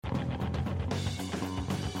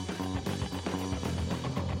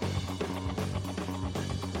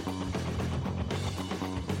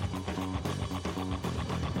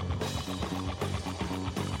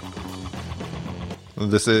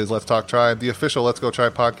This is Let's Talk Tribe, the official Let's Go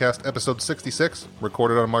Tribe podcast, episode 66,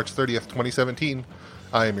 recorded on March 30th, 2017.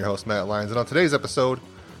 I am your host, Matt Lyons, and on today's episode,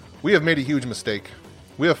 we have made a huge mistake.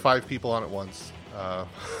 We have 5 people on at once. I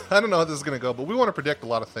don't know how this is going to go, but we want to predict a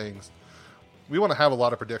lot of things. We want to have a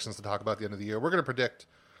lot of predictions to talk about at the end of the year. We're going to predict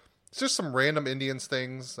just some random Indians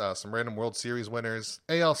things, some random World Series winners,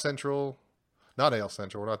 AL Central, not AL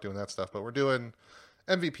Central, we're not doing that stuff, but we're doing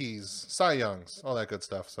MVPs, Cy Youngs, all that good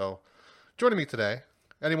stuff. So joining me today,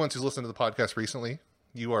 anyone who's listened to the podcast recently,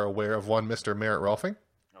 you are aware of one Mr. Merritt Rolfing.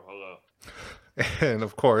 Oh, hello. And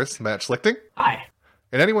of course, Matt Schlichting. Hi.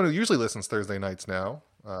 And anyone who usually listens Thursday nights now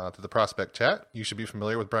to the Prospect Chat, you should be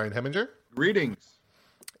familiar with Brian Heminger. Greetings.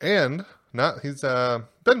 And he's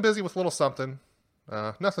been busy with a little something.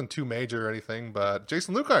 Nothing too major or anything, but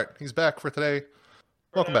Jason Lukart, he's back for today.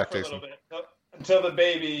 Welcome back, Jason. A little bit. Until the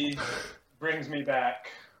baby brings me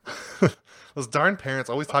back. Those darn parents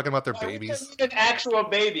always talking about their I babies. mean an actual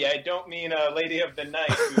baby. I don't mean a lady of the night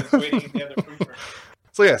who's waiting in the other room for me.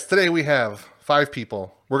 So yes, today we have 5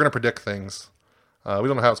 people. We're going to predict things. We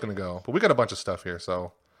don't know how it's going to go, but we got a bunch of stuff here.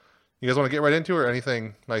 So you guys want to get right into it, or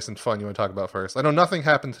anything nice and fun you want to talk about first? I know nothing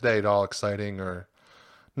happened today at all exciting, or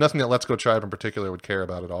nothing that Let's Go Tribe in particular would care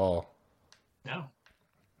about at all. No.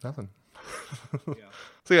 Nothing. Yeah.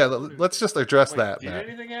 So yeah, let's just address that, Did Matt.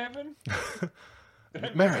 anything happen?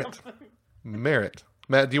 Merit.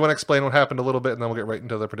 Matt, do you want to explain what happened a little bit, and then we'll get right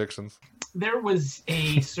into the predictions? There was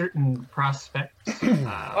a certain prospect.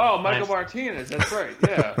 Michael Martinez. That's right.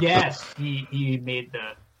 Yeah. Yes, he made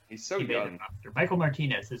the. He's so he made young. the roster. Michael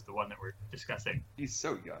Martinez is the one that we're discussing. He's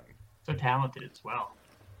so young. So talented as well.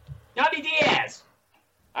 Yandy Diaz.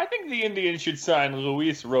 I think the Indians should sign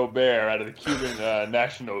Luis Robert out of the Cuban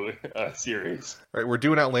National Series. All right, we're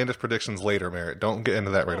doing outlandish predictions later, Merritt. Don't get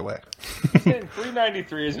into that right away. He's hitting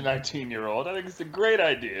 .393 as a 19-year-old. I think it's a great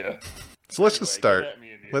idea. So let's just start. Get at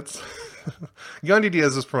me, Indians. Let's. Yandy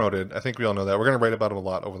Diaz is promoted. I think we all know that. We're going to write about him a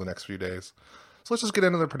lot over the next few days. So let's just get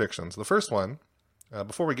into the predictions. The first one,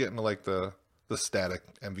 before we get into like the static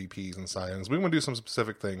MVPs and Cy Youngs, we want to do some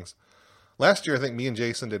specific things. Last year, I think me and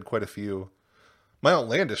Jason did quite a few. My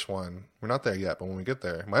outlandish one, we're not there yet, but when we get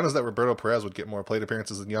there, mine was that Roberto Perez would get more plate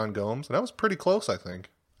appearances than Yan Gomes, and that was pretty close, I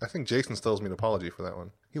think. I think Jason still owes me an apology for that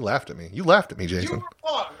one. He laughed at me. You laughed at me, You Jason. were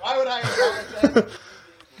wrong. Why would I apologize?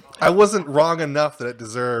 I wasn't wrong enough that it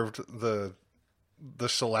deserved the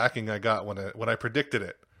shellacking I got when I predicted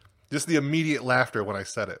it. Just the immediate laughter when I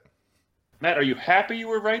said it. Matt, are you happy you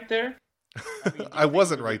were right there? I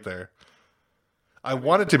wasn't right there. I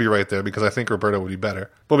wanted to be right there because I think Roberto would be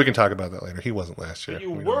better, but we can talk about that later. He wasn't last year. But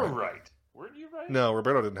you We know were that. right. Weren't you right? No,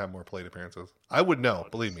 Roberto didn't have more plate appearances. I would know,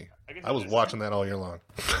 believe me. guess I was it's watching that all year long.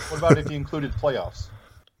 What about if you included playoffs?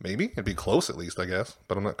 Maybe. It'd be close at least, I guess,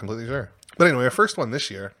 but I'm not completely sure. But anyway, our first one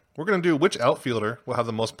this year, we're going to do which outfielder will have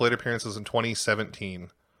the most plate appearances in 2017.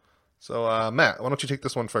 So, Matt, why don't you take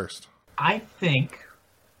this one first? I think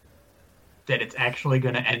that it's actually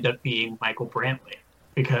going to end up being Michael Brantley,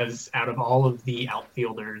 because out of all of the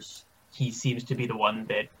outfielders, he seems to be the one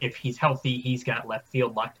that, if he's healthy, he's got left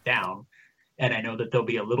field locked down. And I know that they'll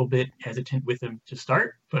be a little bit hesitant with him to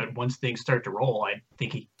start, but once things start to roll, I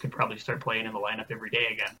think he could probably start playing in the lineup every day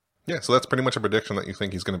again. Yeah, so that's pretty much a prediction that you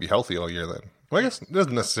think he's going to be healthy all year then. Well, I guess it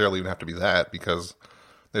doesn't necessarily even have to be that, because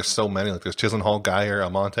there's so many. Like there's Chisenhall, Geyer,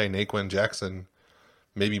 Almonte, Naquin, Jackson,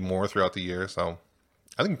 maybe more throughout the year. So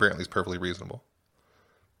I think Brantley's perfectly reasonable.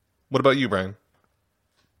 What about you, Brian?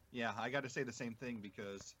 Yeah, I got to say the same thing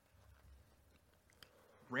because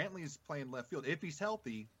Brantley's playing left field. If he's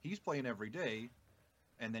healthy, he's playing every day.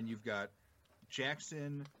 And then you've got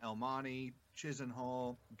Jackson, Almonte,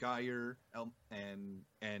 Chisenhall, Geyer, and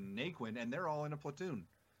Naquin, and they're all in a platoon.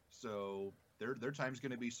 So their time's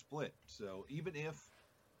going to be split. So even if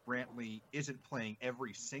Brantley isn't playing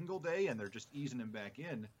every single day and they're just easing him back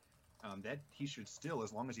in, that he should still,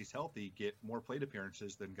 as long as he's healthy, get more plate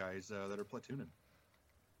appearances than guys that are platooning.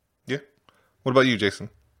 Yeah. What about you, Jason?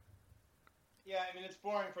 Yeah, I mean, it's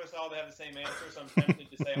boring for us all to have the same answer, so I'm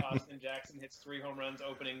tempted to say Austin Jackson hits 3 home runs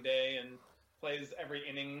opening day and plays every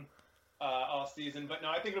inning all season. But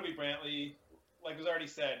no, I think it'll be Brantley. Like was already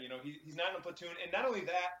said, he's not in a platoon. And not only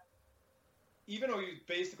that, even though he was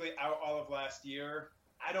basically out all of last year,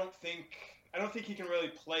 I don't think he can really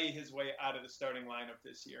play his way out of the starting lineup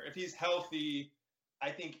this year. If he's healthy, I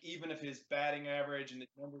think even if his batting average and the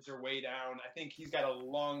numbers are way down, I think he's got a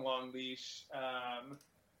long, long leash.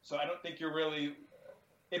 So I don't think it really,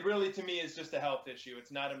 to me, is just a health issue.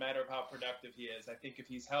 It's not a matter of how productive he is. I think if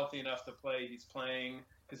he's healthy enough to play, he's playing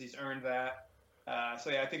because he's earned that. So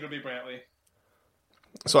yeah, I think it'll be Brantley.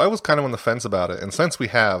 So I was kind of on the fence about it, and since we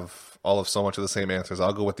have all of so much of the same answers,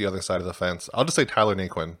 I'll go with the other side of the fence. I'll just say Tyler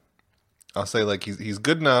Naquin. I'll say like he's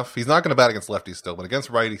good enough. He's not going to bat against lefties still, but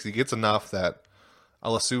against righties he gets enough that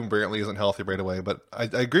I'll assume Brantley isn't healthy right away. But I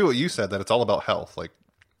agree with what you said, that it's all about health. Like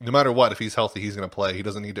no matter what, if he's healthy, he's going to play. He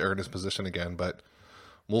doesn't need to earn his position again. But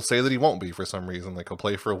we'll say that he won't be for some reason. Like he'll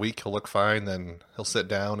play for a week, he'll look fine, then he'll sit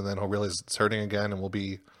down, and then he'll realize it's hurting again, and we'll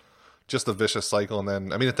be just a vicious cycle. And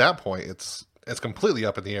then I mean at that point it's completely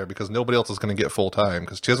up in the air because nobody else is going to get full time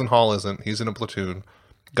because Chisenhall isn't. He's in a platoon.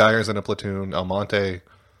 Geyer's in a platoon. Almonte,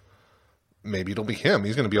 maybe it'll be him.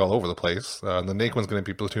 He's going to be all over the place. The Naquin's going to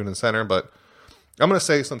be platoon and center. But I'm going to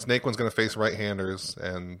say since Naquin's going to face right-handers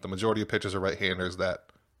and the majority of pitchers are right-handers, that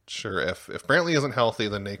sure, if Brantley isn't healthy,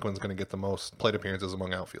 then Naquin's going to get the most plate appearances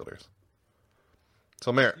among outfielders.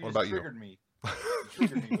 So Merritt, what about you? You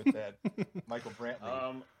triggered me with that Michael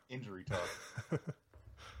Brantley injury talk.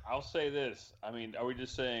 I'll say this. I mean, are we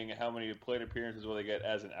just saying how many plate appearances will they get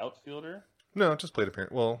as an outfielder? No, just plate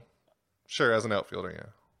appearance. Well, sure, as an outfielder, yeah.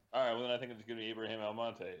 All right, well, then I think it's going to be Abraham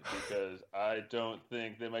Almonte because I don't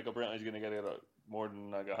think that Michael Brantley is going to get more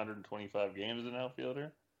than like 125 games as an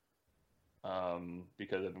outfielder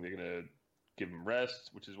because I think they're going to give him rest,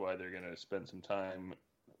 which is why they're going to spend some time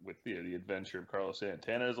with the adventure of Carlos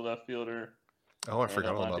Santana as a left fielder. Oh, I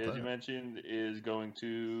forgot all about that. that. As you mentioned, is going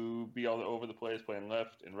to be all over the place, playing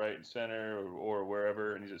left and right and center or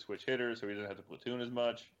wherever, and he's a switch hitter, so he doesn't have to platoon as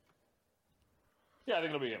much. Yeah, I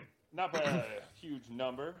think it'll be him. Not by a huge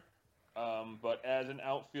number, but as an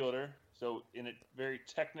outfielder, so in a very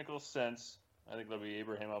technical sense, I think it'll be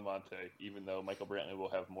Abraham Almonte, even though Michael Brantley will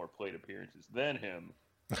have more plate appearances than him.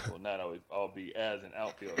 Will not always all be as an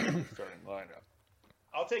outfielder in the starting lineup.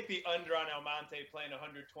 I'll take the under on Almonte playing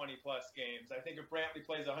 120-plus games. I think if Brantley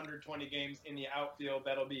plays 120 games in the outfield,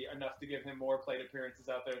 that'll be enough to give him more plate appearances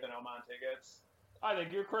out there than Almonte gets. I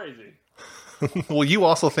think you're crazy. Well, you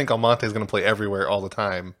also think Almonte is going to play everywhere all the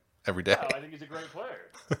time, every day. Well, I think he's a great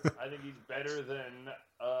player. I think he's better than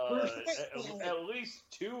at least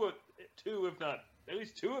two, if not at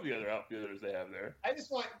least two of the other outfielders they have there. I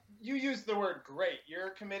just want you use the word great.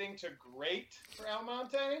 You're committing to great for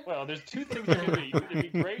Almonte? Well, there's two things you can be. You can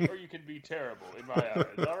be great or you can be terrible in my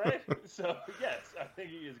eyes. All right. So yes, I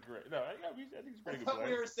think he is great. No, I think he's a pretty good player.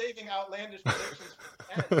 We were saving outlandish predictions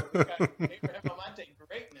for the end. We got Abraham Almonte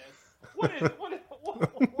greatness. What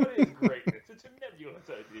is greatness? It's a nebulous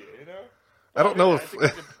idea, you know. I don't know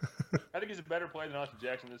I think he's a better player than Austin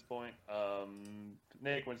Jackson at this point.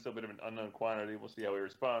 Naquin's still a bit of an unknown quantity. We'll see how he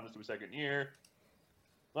responds to his second year.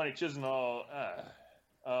 Lonnie Chisenhall,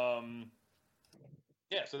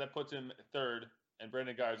 yeah, so that puts him third, and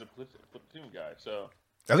Brandon Geyer's a platoon guy. So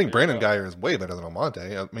I think Brandon Geyer is way better than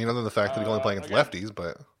Almonte. I mean, other than the fact that he's only playing against lefties,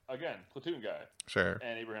 but again, platoon guy. Sure.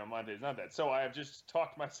 And Abraham Almonte is not that. So I have just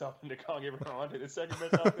talked myself into calling Abraham Almonte the second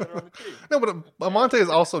best outfielder on the team. No, but Almonte is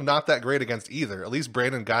also not that great against either. At least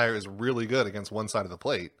Brandon Geyer is really good against one side of the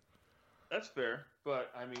plate. That's fair, but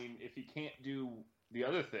I mean, if he can't do the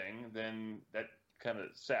other thing, then that kind of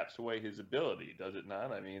saps away his ability, does it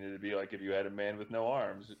not? I mean, it'd be like if you had a man with no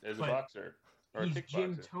arms as a boxer or a kickboxer. He's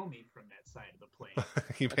Jim Thome from that side of the plate.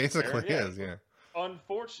 He basically is, yeah.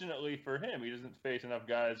 Unfortunately for him, he doesn't face enough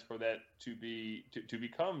guys for that to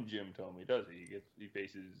become Jim Thome, does he? He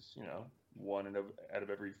faces, one out of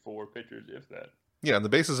every four pitchers, if that. Yeah, on the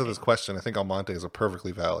basis of this question, I think Almonte is a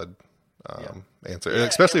perfectly valid answer,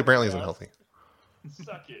 especially if Brantley isn't healthy.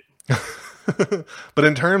 Suck it. But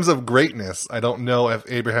in terms of greatness, I don't know if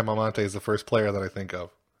Abraham Almonte is the first player that I think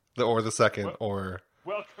of, or the second, or...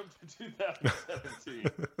 Welcome to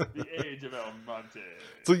 2017, the age of Almonte.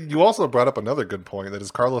 So you also brought up another good point, that is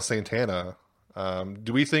Carlos Santana.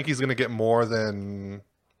 Do we think he's going to get more than,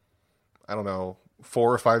 4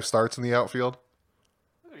 or 5 starts in the outfield?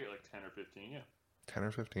 I think like 10 or 15, yeah. 10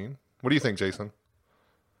 or 15? What do you think, Jason?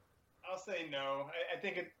 I'll say no. I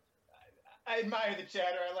think I admire the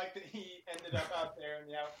chatter. I like that he ended up out there in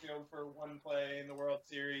the outfield for one play in the World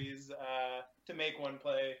Series to make one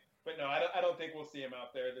play. But no, I don't think we'll see him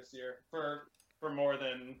out there this year for more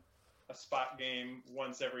than a spot game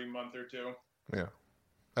once every month or two. Yeah,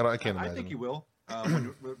 I can't imagine. I think he will.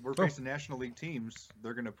 When we're facing National League teams,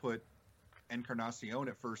 they're going to put Encarnacion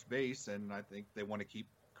at first base, and I think they want to keep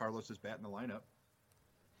Carlos's bat in the lineup.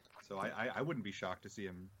 So I wouldn't be shocked to see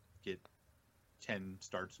him get 10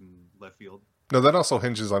 starts in left field. No, that also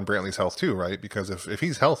hinges on Brantley's health too, right? Because if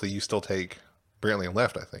he's healthy, you still take Brantley in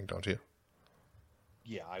left, I think, don't you?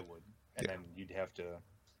 Yeah, I would. And then you'd have to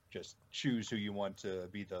just choose who you want to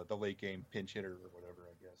be the late game pinch hitter or whatever,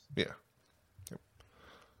 I guess. Yeah. Yep.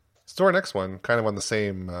 So our next one, kind of on the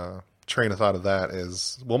same train of thought of that,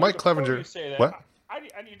 is Mike Clevenger. Say that, what?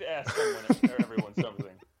 I need to ask someone or everyone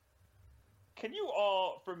something. Can you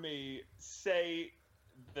all, for me, say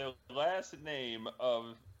the last name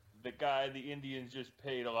of the guy the Indians just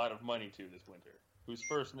paid a lot of money to this winter, whose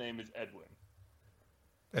first name is Edwin?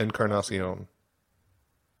 Encarnacion.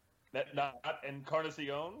 That not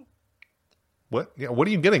Encarnacion? What? Yeah, what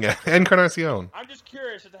are you getting at? Encarnacion. I'm just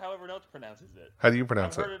curious as to how everyone else pronounces it. How do you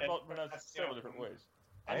pronounce I've it? heard it pronounced several different ways.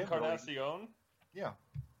 I have no idea. Encarnacion? Yeah.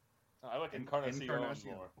 I like Encarnacion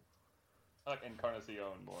Encarnacion. more. I like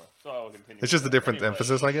Encarnacion more. So I will continue. It's just a with that. different Anyway.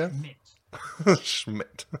 emphasis, I guess.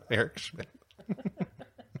 Schmidt. Schmidt. Eric Schmidt.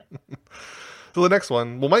 So the next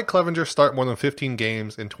one. Will Mike Clevenger start more than 15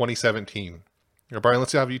 games in 2017? Brian,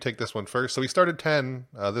 let's have you take this one first. So he started 10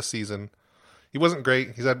 this season. He wasn't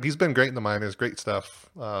great. He's been great in the minors. Great stuff.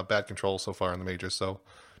 Bad control so far in the majors. So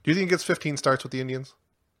do you think he gets 15 starts with the Indians?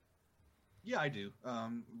 Yeah, I do.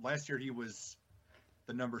 Last year he was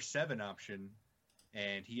the number 7 option,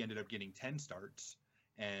 and he ended up getting 10 starts.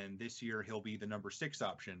 And this year he'll be the number 6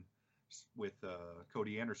 option with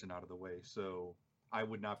Cody Anderson out of the way. So I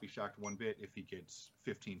would not be shocked one bit if he gets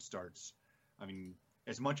 15 starts. I mean,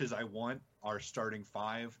 as much as I want our starting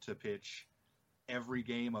 5 to pitch every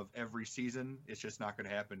game of every season, it's just not going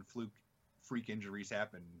to happen. Freak injuries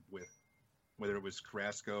happen with whether it was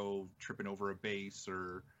Carrasco tripping over a base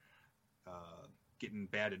or getting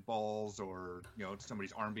batted balls, or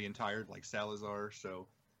somebody's arm being tired like Salazar. So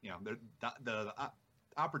the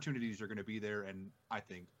opportunities are going to be there, and I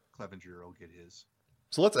think Clevenger will get his.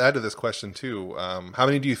 So let's add to this question too. How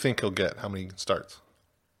many do you think he'll get? How many starts?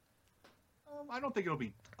 I don't think it'll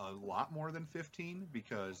be a lot more than 15,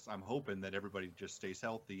 because I'm hoping that everybody just stays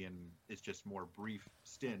healthy and it's just more brief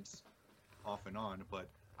stints off and on. But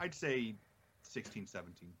I'd say 16,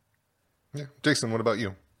 17. Yeah. Jason, what about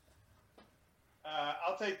you?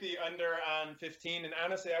 I'll take the under on 15, and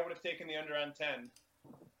honestly, I would have taken the under on 10.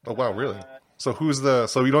 Oh, wow, really? So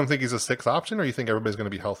so you don't think he's a 6th option, or you think everybody's going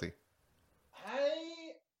to be healthy?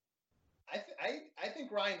 I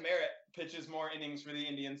think Ryan Merritt pitches more innings for the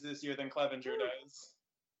Indians this year than Clevenger does.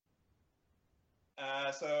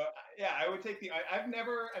 So yeah, I would take the. I'm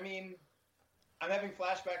having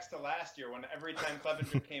flashbacks to last year when every time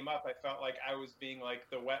Clevenger came up, I felt like I was being like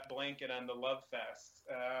the wet blanket on the love fest.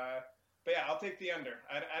 But yeah, I'll take the under.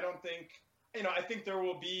 I don't think, I think there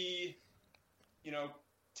will be,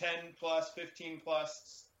 10 plus, 15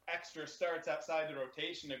 plus extra starts outside the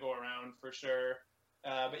rotation to go around for sure.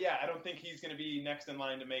 But yeah, I don't think he's going to be next in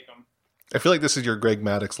line to make them. I feel like this is your Greg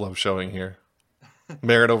Maddux love showing here.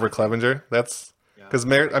 Merritt over Clevenger. That's because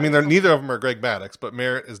Merritt. I mean, neither of them are Greg Maddux, but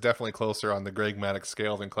Merritt is definitely closer on the Greg Maddux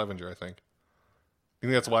scale than Clevenger, I think. You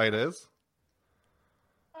think that's why it is?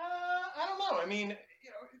 I don't know. I mean,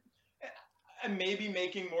 and maybe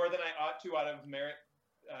making more than I ought to out of Merritt.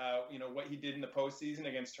 What he did in the postseason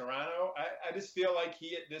against Toronto. I just feel like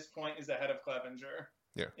he at this point is ahead of Clevenger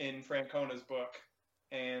in Francona's book.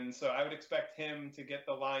 And so I would expect him to get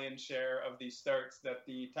the lion's share of these starts that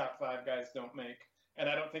the top 5 guys don't make. And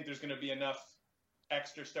I don't think there's going to be enough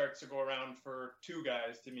extra starts to go around for 2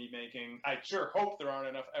 guys to be making. I sure hope there aren't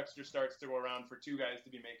enough extra starts to go around for 2 guys to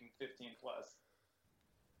be making 15 plus.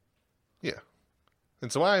 Yeah.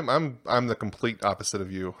 And so I'm the complete opposite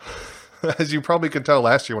of you. As you probably could tell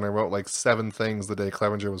last year when I wrote like 7 things the day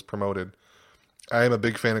Clevenger was promoted. I am a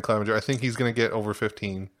big fan of Clevenger. I think he's going to get over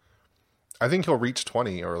 15. I think he'll reach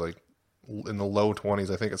 20 or like in the low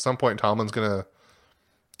 20s. I think at some point Tomlin's going to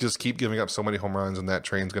just keep giving up so many home runs and that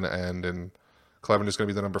train's going to end, and Clevenger's going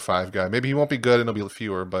to be the number 5 guy. Maybe he won't be good and it'll be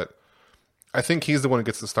fewer, but I think he's the one who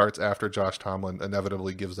gets the starts after Josh Tomlin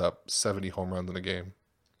inevitably gives up 70 home runs in a game.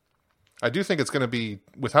 I do think it's going to be,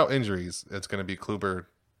 without injuries, it's going to be Kluber,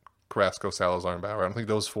 Carrasco, Salazar, and Bauer. I don't think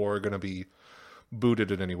those 4 are going to be booted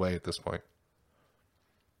in any way at this point.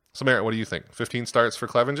 So, Merritt, what do you think? 15 starts for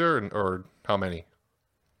Clevenger, or how many?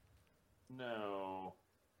 No.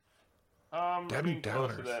 Debbie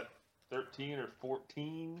Close to Downers. that 13 or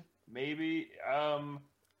 14, maybe.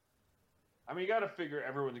 You got to figure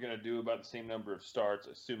everyone's going to do about the same number of starts,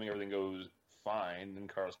 assuming everything goes fine. Then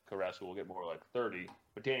Carlos Carrasco will get more like 30.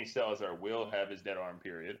 But Danny Salazar will have his dead arm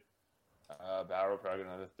period. Bauer will probably get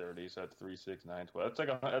another 30, so that's 3, 6, 9, 12. That's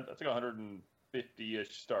like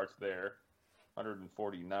 150-ish starts there.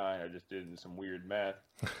 149. I just did some weird math.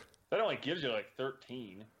 That only gives you like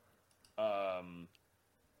 13. I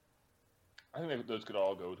think those could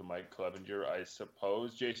all go to Mike Clevenger, I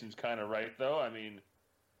suppose. Jason's kind of right, though. I mean,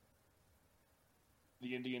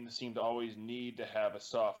 the Indians seem to always need to have a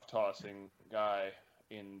soft-tossing guy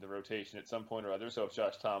in the rotation at some point or other. So if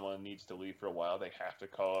Josh Tomlin needs to leave for a while, they have to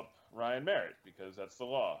call up Ryan Merritt because that's the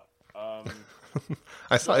law.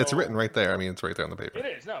 I saw it's written right there. I mean, it's right there on the paper. It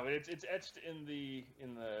is. No, it's etched in the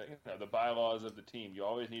the bylaws of the team. You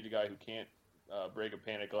always need a guy who can't break a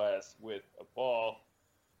pane of glass with a ball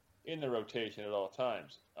in the rotation at all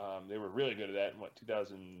times. They were really good at that in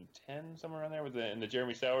 2010, somewhere around there, in the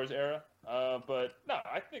Jeremy Sowers era. But no,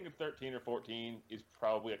 I think 13 or 14 is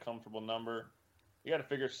probably a comfortable number. You got to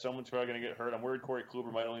figure someone's probably going to get hurt. I'm worried Corey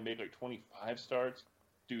Kluber might only make like 25 starts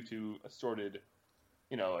due to assorted,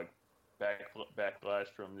 backlash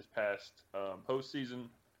from this past postseason.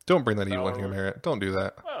 Don't bring that evil in here, Merritt. Don't do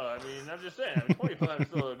that. Well, I mean, I'm just saying. 25 is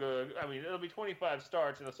still a good. I mean, it'll be 25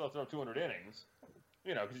 starts and he'll still throw 200 innings.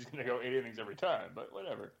 Because he's going to go 8 innings every time. But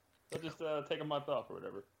whatever. They'll just take a month off or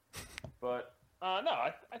whatever. But no,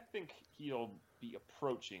 I think he'll be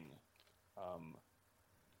approaching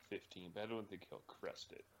 15, but I don't think he'll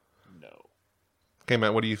crest it. No. Okay,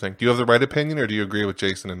 Matt, what do you think? Do you have the right opinion, or do you agree with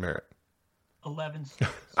Jason and Merritt? 11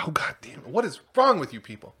 starts. Oh, God damn it. What is wrong with you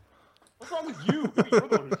people? What's wrong with you? You're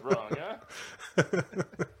the one who's wrong, yeah?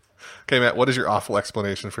 Okay, Matt, what is your awful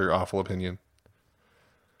explanation for your awful opinion?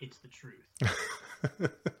 It's the truth.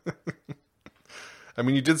 I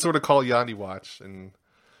mean, you did sort of call Yandy watch, and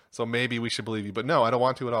so maybe we should believe you. But no, I don't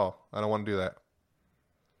want to at all. I don't want to do that.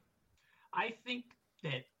 I think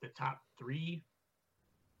that the top 3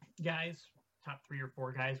 or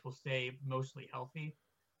 4 guys will stay mostly healthy.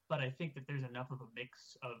 But I think that there's enough of a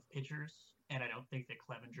mix of pitchers, and I don't think that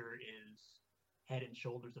Clevenger is head and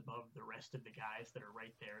shoulders above the rest of the guys that are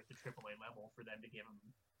right there at the AAA level for them to give him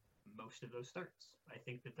most of those starts. I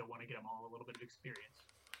think that they'll want to get them all a little bit of experience.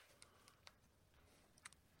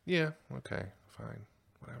 Yeah, okay, fine,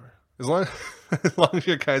 whatever. As long as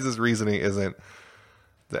your guys' reasoning isn't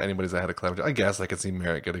that anybody's ahead of Clevenger, I guess I could see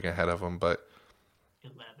Merritt getting ahead of him, but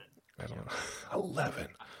 11. I don't know. 11.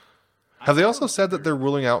 Have they also said that they're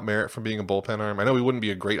ruling out Merritt from being a bullpen arm? I know he wouldn't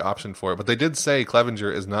be a great option for it, but they did say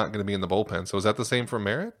Clevenger is not going to be in the bullpen. So is that the same for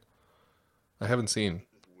Merritt? I haven't seen.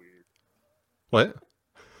 This is weird. What?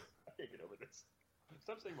 I can't get over this.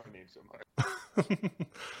 Stop saying my name so much.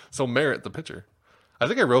 So Merritt, the pitcher. I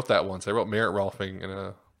think I wrote that once. I wrote Merritt Rolfing in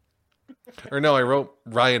a... Or no, I wrote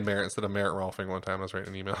Ryan Merritt instead of Merritt Rolfing one time. I was writing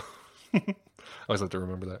an email. I always like to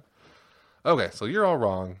remember that. Okay, so you're all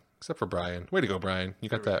wrong, except for Brian. Way to go, Brian. You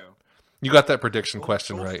got that. You got that prediction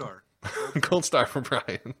question right. Star. Gold star for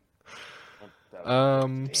Brian.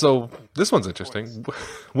 So this one's interesting.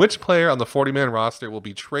 Which player on the 40-man roster will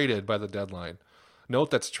be traded by the deadline?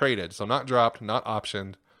 Note that's traded, so not dropped, not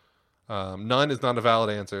optioned. None is not a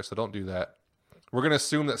valid answer, so don't do that. We're going to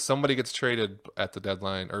assume that somebody gets traded at the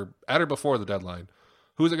deadline, or at or before the deadline.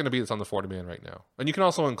 Who's it going to be that's on the 40-man right now? And you can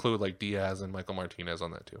also include like Diaz and Michael Martinez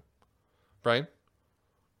on that too. Brian?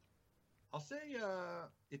 I'll say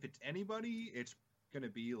if it's anybody, it's going to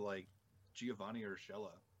be like Giovanni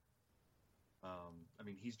Urshela. I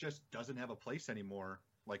mean, he just doesn't have a place anymore.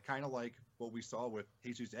 Like kind of like what we saw with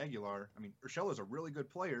Jesus Aguilar. I mean, Urshela is a really good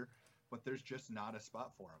player, but there's just not a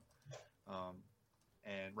spot for him.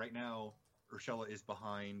 And right now, Urshela is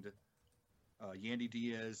behind Yandy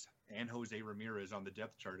Diaz and Jose Ramirez on the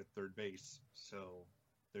depth chart at third base. So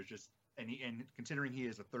there's just and considering he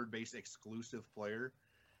is a third base exclusive player.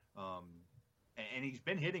 And he's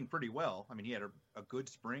been hitting pretty well. I mean, he had a good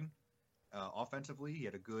spring offensively. He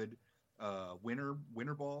had a good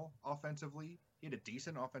winter ball offensively. He had a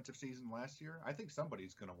decent offensive season last year. I think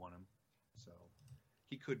somebody's going to want him. So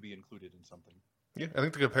he could be included in something. Yeah, I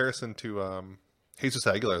think the comparison to Jesus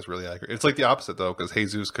Aguilar is really accurate. It's like the opposite, though, because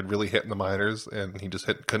Jesus could really hit in the minors, and he just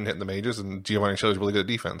couldn't hit in the majors, and Giovanni Urshela is really good at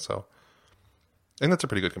defense. So I think that's a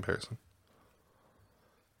pretty good comparison.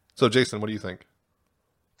 So, Jason, what do you think?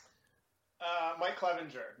 Mike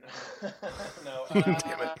Clevenger. No.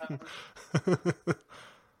 Damn it.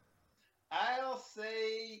 I'll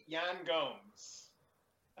say Yan Gomes.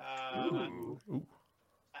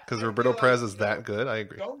 Because Roberto Perez is that good? I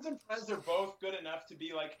agree. Gomes and Perez are both good enough to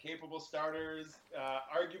be like capable starters.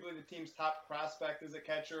 Arguably the team's top prospect is a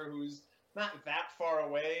catcher who's not that far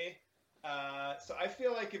away. So I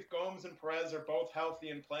feel like if Gomes and Perez are both healthy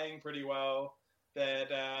and playing pretty well, that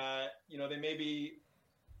they maybe,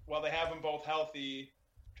 while they have them both healthy,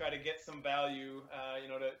 try to get some value,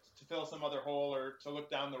 to fill some other hole or to look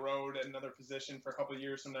down the road at another position for a couple of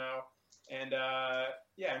years from now, and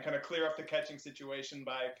and kind of clear up the catching situation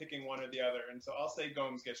by picking one or the other. And so I'll say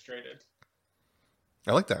Gomes gets traded.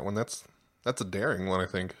 I like that one. That's a daring one, I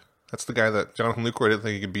think. That's the guy that Jonathan Lucroy didn't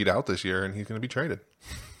think he could beat out this year, and he's going to be traded.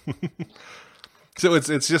 So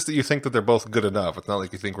it's just that you think that they're both good enough. It's not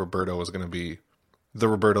like you think Roberto is going to be the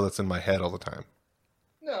Roberto that's in my head all the time.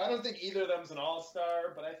 No, I don't think either of them's an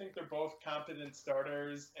all-star, but I think they're both competent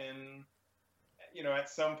starters. And, at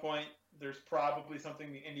some point, there's probably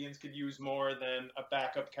something the Indians could use more than a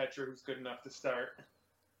backup catcher who's good enough to start.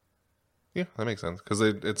 Yeah, that makes sense because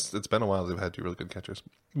it's been a while they've had two really good catchers.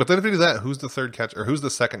 But then if they do that, who's the third catcher or who's the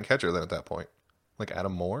second catcher then at that point? Like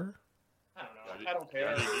Adam Moore? I don't know. I don't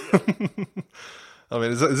care. I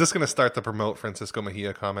mean, is this going to start to promote Francisco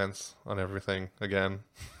Mejia comments on everything again?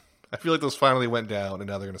 I feel like those finally went down, and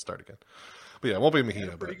now they're going to start again. But yeah, it won't be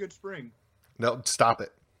Mejia. Pretty good spring. No, stop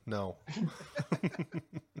it. No.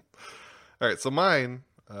 All right, so mine,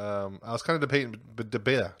 I was kind of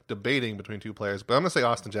debating between two players, but I'm going to say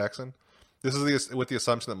Austin Jackson. This is with the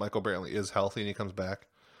assumption that Michael Brantley is healthy and he comes back.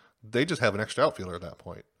 They just have an extra outfielder at that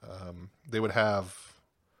point. They would have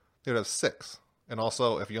 6. And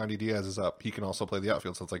also, if Yandy Diaz is up, he can also play the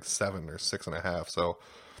outfield, so it's like 7 or 6.5. So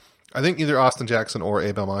I think either Austin Jackson or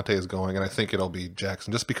Abe Almonte is going, and I think it'll be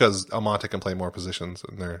Jackson, just because Almonte can play more positions,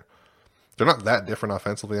 and they're not that different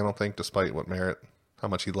offensively, I don't think, despite how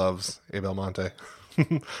much he loves Abe Almonte.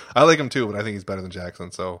 I like him too, but I think he's better than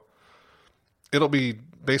Jackson, so it'll be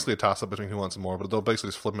basically a toss-up between who wants more, but they'll basically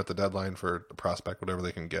just flip him at the deadline for a prospect, whatever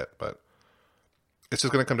they can get, but it's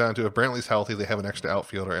just going to come down to if Brantley's healthy, they have an extra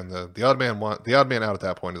outfielder, and the odd man out at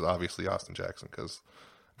that point is obviously Austin Jackson, because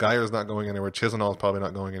Geyer's not going anywhere, Chisenhall is probably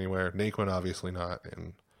not going anywhere, Naquin obviously not,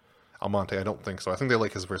 and Almonte I don't think so. I think they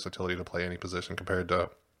like his versatility to play any position compared to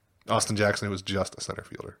Austin Jackson, who was just a center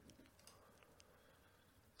fielder.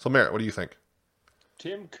 So Merritt, what do you think?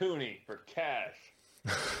 Tim Cooney for cash.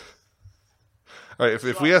 All right,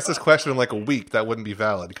 if we ask this question in like a week, that wouldn't be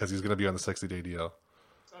valid because he's going to be on the 60-day DL.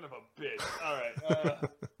 Son of a bitch. All right.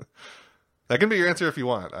 That can be your answer if you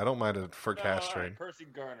want. I don't mind a for cash trade. Right, Percy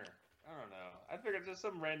Garner. I don't know. I figured just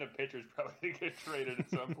some random pitcher's probably going to get traded at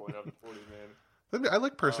some point off the 40-man. I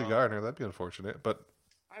like Percy Gardner. That'd be unfortunate, but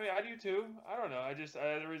I mean, I do too. I don't know. I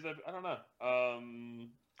don't know.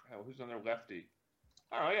 Who's on their lefty?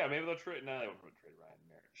 I don't know. Yeah, maybe they'll trade. No, they won't trade Ryan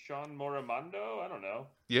Merritt. Sean Morimondo. I don't know.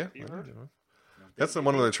 Yeah, that's the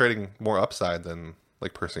one where they're trading more upside than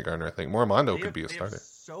like Percy Gardner. I think Morimondo could be a starter.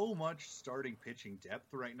 So much starting pitching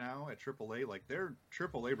depth right now at AAA. Like their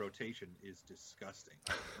AAA rotation is disgusting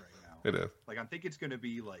right now. It is. Like I think it's going to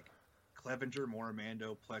be like Clevenger,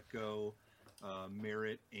 Morimondo, Pleco,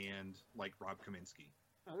 Merritt, and like Rob Kaminsky.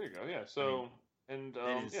 Oh, there you go. Yeah. So,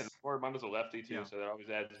 Morimondo's a lefty too, so that always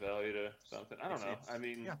adds value to something. I don't know. I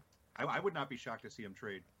mean, yeah, I would not be shocked to see him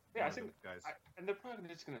trade. Yeah, I think guys, and they're probably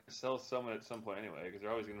just going to sell someone at some point anyway, because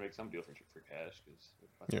they're always going to make some deal for cash. Because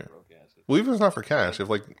broke assets. Well, even if it's not for cash,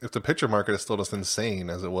 if the pitcher market is still just insane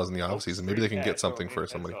as it was in the offseason, maybe they can get something for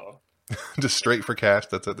somebody. Just straight for cash.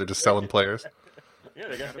 That's it. They're just selling players. Yeah,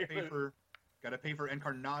 they got to pay for. Got to pay for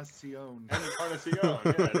Encarnacion. Yeah, they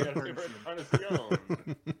got to pay for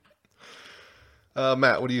Encarnacion.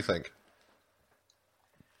 Matt, what do you think?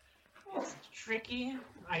 It's tricky.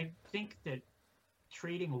 I think that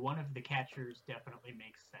trading one of the catchers definitely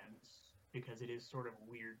makes sense because it is sort of a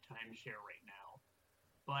weird timeshare right now.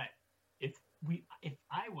 But if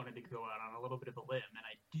I wanted to go out on a little bit of a limb, and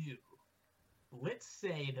I do, let's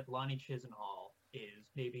say that Lonnie Chisenhall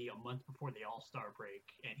is maybe a month before the All-Star break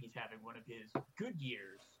and he's having one of his good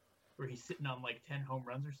years where he's sitting on like 10 home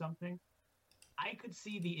runs or something. I could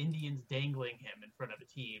see the Indians dangling him in front of a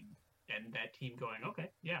team and that team going, okay,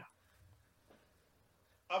 yeah.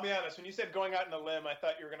 I'll be honest, when you said going out on a limb, I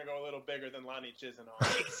thought you were going to go a little bigger than Lonnie Chisenhall.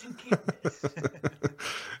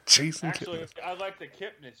 Jason Actually, Kipnis. I like the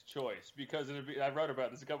Kipnis choice because I wrote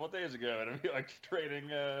about this a couple of days ago, and it'd be like trading,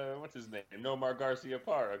 what's his name, Nomar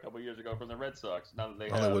Garcia-Parra a couple of years ago from the Red Sox. Now that they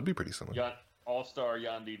have that would be pretty similar. All-star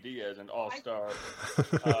Yandy Diaz and All-Star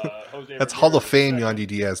Jose. That's Hall of Fame Yandy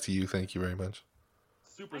Diaz to you. Thank you very much.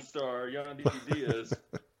 Superstar Yandy Diaz.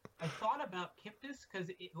 I thought about Kipnis because,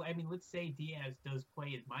 let's say Diaz does play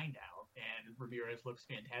his mind out and Ramirez looks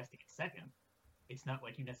fantastic at second. It's not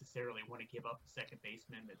like you necessarily want to give up a second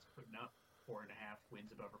baseman that's putting up 4.5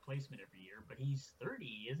 wins above replacement every year, but he's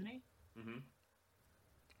 30, isn't he? Mm-hmm.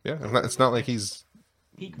 Yeah, it's not like he's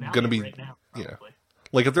going to be right now, probably. Yeah.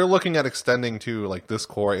 Like if they're looking at extending to like this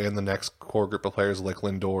core and the next core group of players like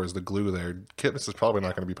Lindor is the glue there, Kipnis is probably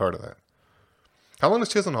not going to be part of that. How long is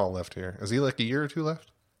Chisenhall left here? Is he like a year or two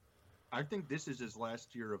left? I think this is his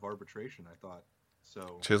last year of arbitration. I thought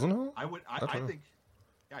so. Chisenhall? I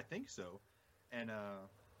think so, and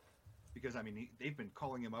because they've been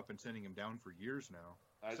calling him up and sending him down for years now.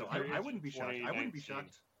 So I wouldn't be shocked. I wouldn't be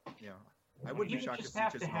shocked. Yeah, I wouldn't be shocked to see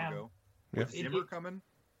Chisenhall go. With Zimmer coming,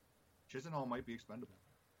 Chisenhall might be expendable.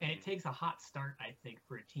 And it takes a hot start, I think,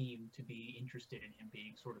 for a team to be interested in him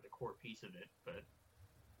being sort of the core piece of it. But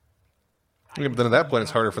then at that point,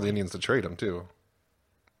 it's harder for the Indians to trade him too.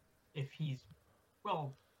 If he's,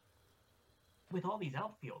 well, with all these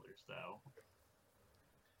outfielders, though.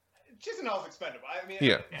 Chisenhall's expendable. I mean,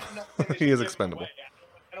 Yeah. I'm not saying they He should is give him expendable. away.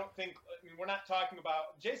 I don't think. I mean, we're not talking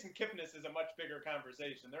about Jason Kipnis is a much bigger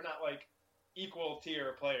conversation. They're not like equal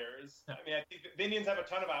tier players. No. I mean, I think the Indians have a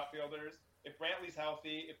ton of outfielders. If Brantley's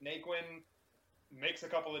healthy, if Naquin makes a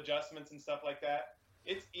couple adjustments and stuff like that,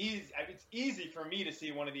 it's easy. I mean, it's easy for me to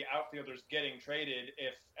see one of the outfielders getting traded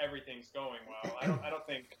if everything's going well. I don't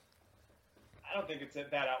think it's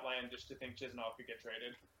that outlandish to think Chisenhall could get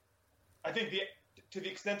traded. I think to the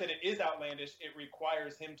extent that it is outlandish, it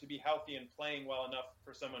requires him to be healthy and playing well enough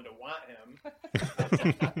for someone to want him.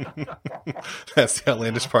 That's the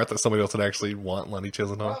outlandish part, that somebody else would actually want Lenny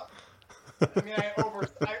Chisenhall. Well, I mean, I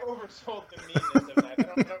oversold the meanness of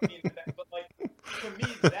that. I don't mean that, but like to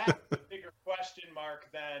me, that's the bigger question mark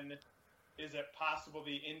than is it possible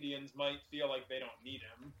the Indians might feel like they don't need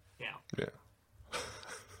him? Yeah.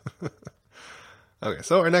 Yeah. Okay,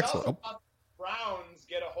 so our next Also, one. Browns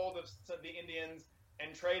get a hold of the Indians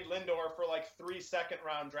and trade Lindor for like 3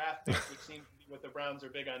 second-round draft picks, which seems to be what the Browns are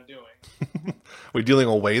big on doing. We dealing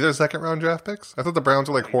away their second-round draft picks? I thought the Browns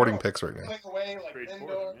are like hoarding picks right now. Going away like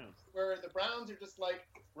Straightforward, Lindor, yeah. where the Browns are just like,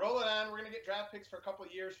 roll it on. We're going to get draft picks for a couple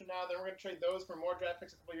of years from now. Then we're going to trade those for more draft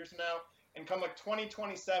picks a couple of years from now. And come like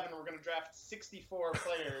 2027, we're going to draft 64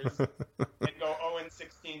 players and go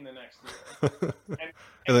 0-16 the next year.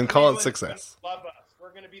 And then call it Cleveland's success. gonna love us.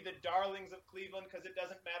 We're going to be the darlings of Cleveland because it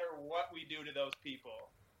doesn't matter what we do to those people.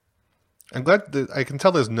 I'm glad that I can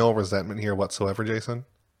tell there's no resentment here whatsoever, Jason.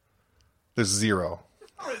 There's zero.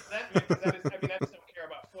 There's no resentment because I just don't care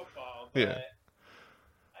about football. But Yeah.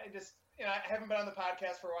 I just, I haven't been on the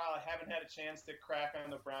podcast for a while. I haven't had a chance to crack on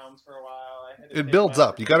the Browns for a while. It builds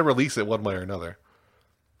up. You got to release it one way or another.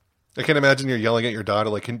 I can't imagine you're yelling at your daughter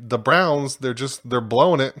like, the Browns, they're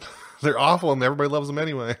blowing it. They're awful and everybody loves them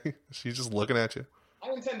anyway. She's just looking at you. I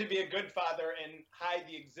intend to be a good father and hide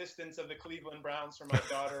the existence of the Cleveland Browns from my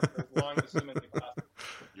daughter for as long as humanly possible.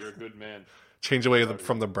 You're a good man. Change away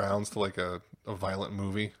from the Browns to like a violent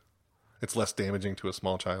movie. It's less damaging to a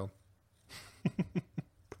small child.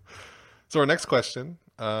 So our next question,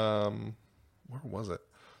 where was it?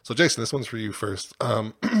 So Jason, this one's for you first.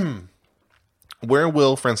 Where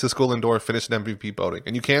will Francisco Lindor finish in MVP voting?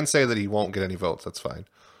 And you can say that he won't get any votes. That's fine.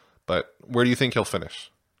 But where do you think he'll finish?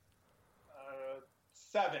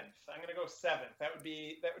 7th. I'm going to go 7th. That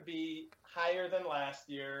would be higher than last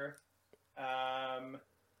year.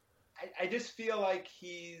 I just feel like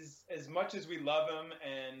he's, as much as we love him,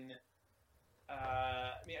 and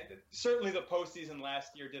certainly the postseason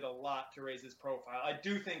last year did a lot to raise his profile. I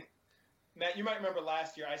do think, Matt, you might remember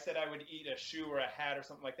last year I said I would eat a shoe or a hat or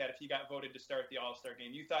something like that if he got voted to start the All-Star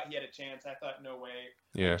game. You thought he had a chance. I thought no way.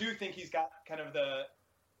 Yeah. I do think he's got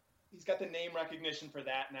he's got the name recognition for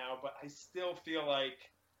that now, but I still feel like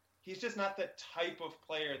he's just not the type of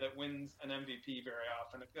player that wins an MVP very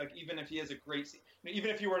often. I feel like even if he has a great even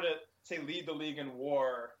if you were to, say, lead the league in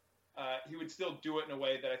WAR, he would still do it in a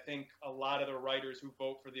way that I think a lot of the writers who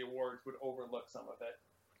vote for the awards would overlook some of it.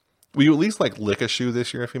 Will you at least like lick a shoe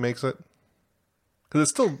this year if he makes it?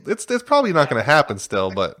 Because it's probably not going to happen still,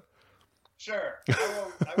 but Sure,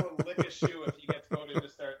 I will lick a shoe if he gets voted to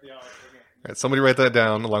start the All-Star game. all right, somebody write that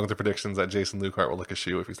down along with the predictions that Jason Lukehart will lick a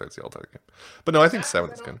shoe if he starts the All-Star game. But no, I think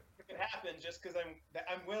 7th is good. It could happen just because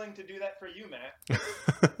I'm willing to do that for you, Matt.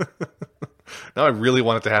 Now I really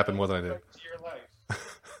want it to happen more than I do. To your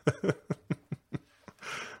life.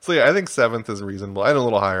 So yeah, I think 7th is reasonable. I had a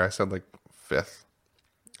little higher. I said like 5th.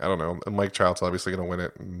 I don't know. And Mike Trout's obviously going to win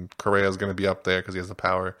it, and Correa's going to be up there because he has the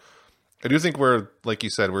power. I do think we're, like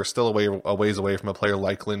you said, we're still a ways away from a player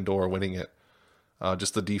like Lindor winning it.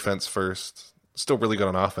 Just the defense first. Still really good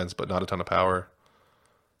on offense, but not a ton of power.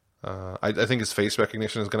 I think his face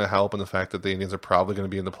recognition is going to help, and the fact that the Indians are probably going to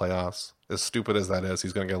be in the playoffs. As stupid as that is,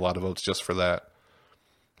 he's going to get a lot of votes just for that.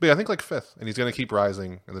 But yeah, I think like 5th, and he's going to keep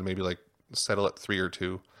rising, and then maybe like settle at 3 or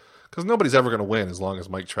 2. Because nobody's ever going to win as long as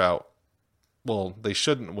Mike Trout. Well, they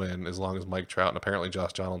shouldn't win as long as Mike Trout and apparently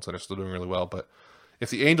Josh Donaldson are still doing really well. But if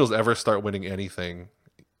the Angels ever start winning anything,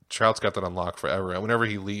 Trout's got that unlocked forever. And whenever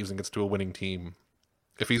he leaves and gets to a winning team,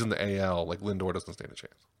 if he's in the AL, like Lindor doesn't stand a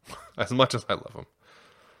chance. As much as I love him.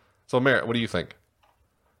 So, Merritt, what do you think?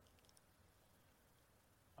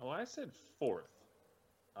 Well, I said 4th.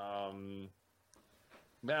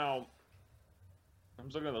 Now, I'm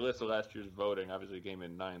just looking at the list of last year's voting. Obviously, it came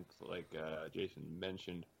in 9th, like Jason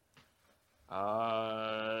mentioned.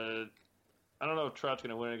 I don't know if Trout's going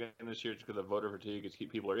to win again this year just because of voter fatigue. It's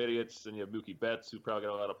people are idiots. And you have Mookie Betts, who probably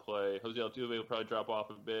got a lot of play. Jose Altuve will probably drop off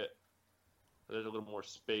a bit. But there's a little more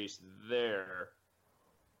space there.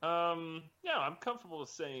 Yeah, I'm comfortable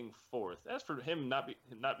saying fourth. As for him not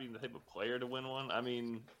being the type of player to win one, I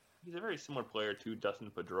mean, he's a very similar player to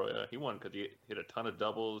Dustin Pedroia. He won because he hit a ton of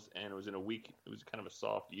doubles, and it was it was kind of a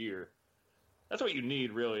soft year. That's what you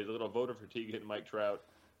need, really, is a little voter fatigue hitting Mike Trout,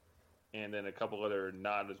 and then a couple other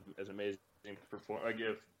not as amazing performance. Like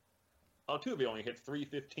if Altuve only hit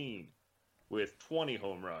 .315 with 20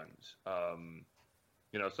 home runs,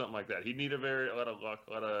 something like that. He'd need a lot of luck,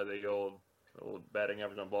 a lot of the old batting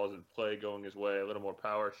average on balls in play going his way, a little more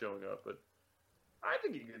power showing up. But I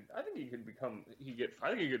think he could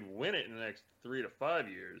win it in the next 3 to 5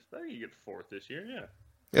 years. I think he could get fourth this year. Yeah.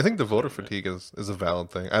 I think the voter fatigue is a valid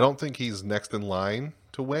thing. I don't think he's next in line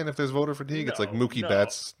to win if there's voter fatigue. It's like Mookie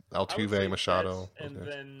Betts, Altuve, Machado. Betts, and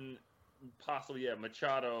then possibly,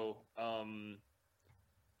 Machado. I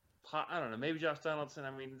don't know, maybe Josh Donaldson.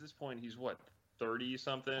 I mean, at this point, he's what,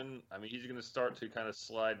 30-something? I mean, he's going to start to kind of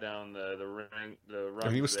slide down the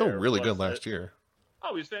rank. He was still really good last year.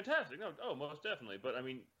 Oh, he was fantastic. No, most definitely. But, I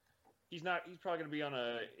mean, he's probably going to be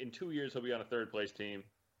in 2 years, he'll be on a third-place team.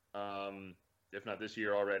 If not this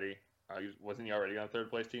year already. Wasn't he already on a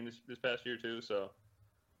third-place team this past year, too? So,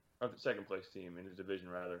 or the second-place team in his division,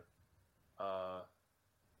 rather.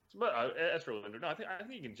 But as for Lindor, no, I think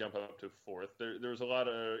he can jump up to fourth. There's a lot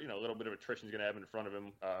of, a little bit of attrition is going to happen in front of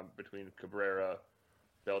him between Cabrera,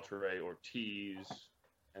 Beltre, Ortiz,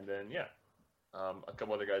 and then, a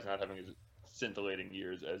couple other guys not having as scintillating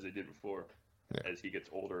years as they did before as he gets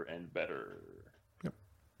older and better. Yep.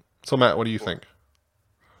 So, Matt, what do you think?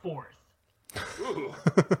 Fourth. Ooh.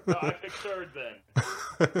 No, I picked third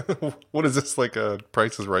then. What is this, like a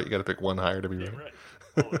Price is Right? You got to pick one higher to be right.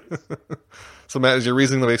 Always. So, Matt, is your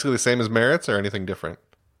reasoning basically the same as Merritt's or anything different?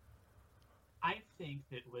 I think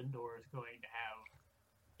that Lindor is going to have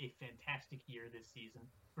a fantastic year this season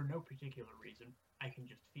for no particular reason. I can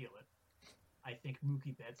just feel it. I think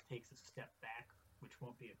Mookie Betts takes a step back, which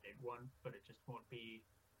won't be a big one, but it just won't be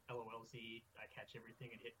LOLZ, I catch everything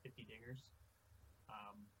and hit 50 dingers.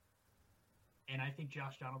 And I think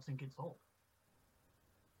Josh Donaldson gets old.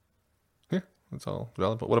 Yeah, that's all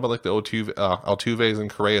valid. But what about like the Altuves and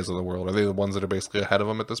Correas of the world? Are they the ones that are basically ahead of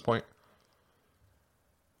them at this point?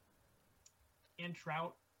 And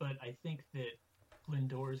Trout, but I think that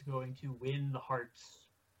Lindor is going to win the hearts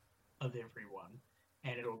of everyone,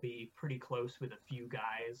 and it'll be pretty close with a few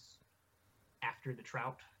guys after the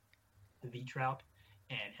Trout,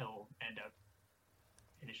 and he'll end up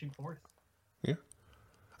finishing fourth. Yeah.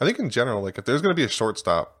 I think in general, like if there's going to be a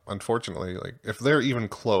shortstop, unfortunately, like if they're even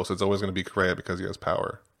close, it's always going to be Correa because he has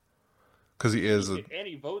power. Because he is.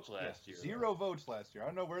 Any votes last year? 0 votes last year. I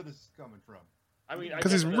don't know where this is coming from. I mean,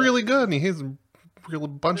 because he's really good and he has a real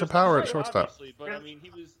bunch of power at shortstop. But I mean, he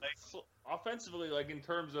was offensively, like in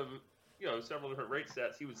terms of several different rate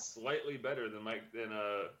stats, he was slightly better than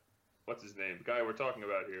what's his name? The guy we're talking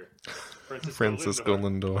about here, Francisco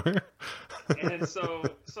Lindor. And so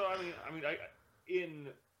I mean, in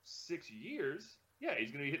 6 years,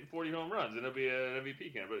 he's going to be hitting 40 home runs, and he'll be an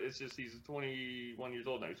MVP candidate. But it's just he's 21 years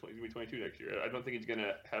old now. He's going to be 22 next year. I don't think he's going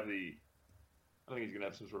to have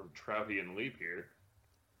some sort of Troutian leap here.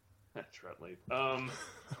 Trout leap. Oh,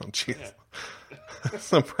 jeez. Yeah.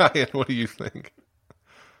 So, Brian, what do you think?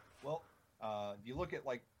 Well, if you look at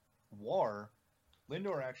like WAR,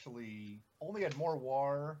 Lindor actually only had more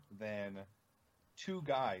WAR than 2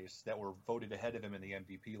 guys that were voted ahead of him in the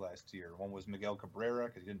MVP last year. One was Miguel Cabrera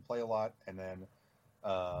because he didn't play a lot, and then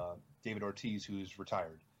David Ortiz, who's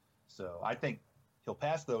retired. So I think he'll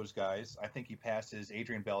pass those guys. I think he passes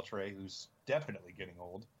Adrian Beltre, who's definitely getting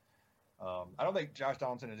old. I don't think Josh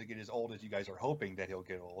Donaldson is going to get as old as you guys are hoping that he'll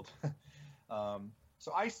get old.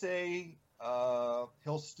 So I say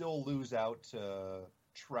he'll still lose out to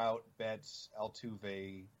Trout, Betts,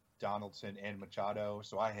 Altuve, Donaldson, and Machado.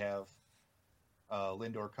 So I have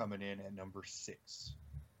Lindor coming in at number 6.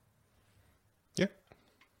 Yeah.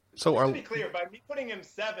 So to be clear, by me putting him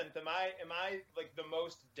 7th, am I like the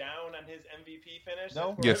most down on his MVP finish?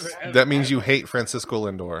 No. Yes, that means you hate Francisco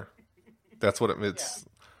Lindor. That's what it's. Yeah.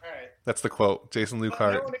 All right. That's the quote. Jason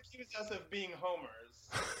Lucar. No one accused us of being homers.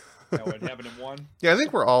 No, and having him 1. Yeah, I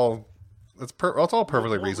think we're all. It's all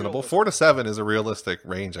perfectly reasonable. realistic. 4 to 7 is a realistic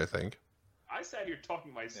range, I think. I sat here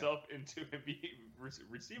talking myself into him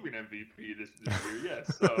receiving MVP this year,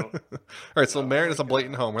 yes. So, all right, so Merritt is a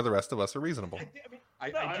blatant homer. The rest of us are reasonable.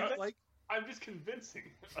 I'm just convincing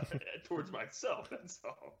towards myself. That's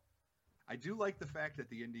all. I do like the fact that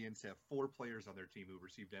the Indians have 4 players on their team who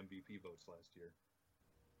received MVP votes last year.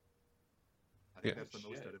 I think that's the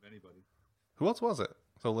most out of anybody. Who else was it?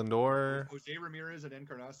 So Lindor, Jose Ramirez, and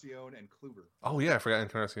Encarnacion, and Kluber. Oh yeah, I forgot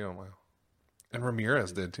Encarnacion. Wow, and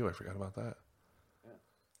Ramirez did too. I forgot about that.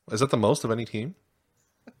 Is that the most of any team?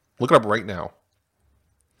 Look it up right now.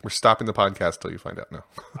 We're stopping the podcast till you find out now.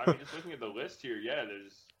 I mean, just looking at the list here, yeah,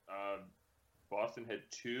 there's Boston had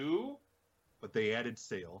 2, But they added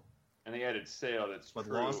Sale, and they added Sale. That's but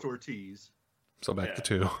true. lost Ortiz. So back Yeah. to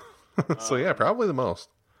 2. So yeah, probably the most.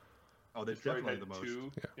 Oh, that's Detroit definitely had the most.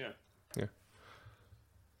 2. Yeah.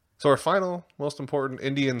 So our final, most important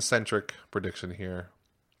Indian-centric prediction here.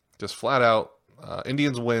 Just flat out,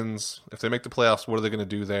 Indians wins. If they make the playoffs, what are they going to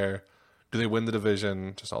do there? Do they win the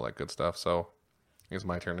division? Just all that good stuff. So I think it's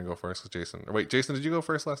my turn to go first. Jason, did you go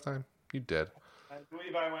first last time? You did. I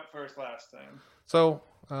believe I went first last time. So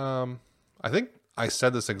I think I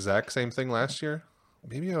said this exact same thing last year.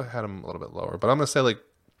 Maybe I had them a little bit lower, but I'm going to say like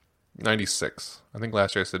 96. I think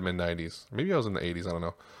last year I said mid-90s. Maybe I was in the 80s. I don't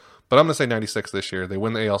know. But I'm going to say 96 this year. They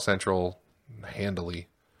win the AL Central handily.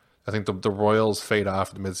 I think the Royals fade off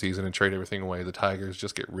at the midseason and trade everything away. The Tigers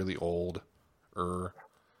just get really old. The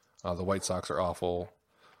White Sox are awful.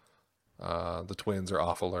 The Twins are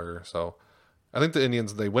awfuler. So I think the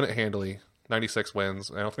Indians, they win it handily. 96 wins.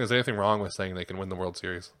 I don't think there's anything wrong with saying they can win the World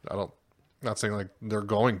Series. Not saying like they're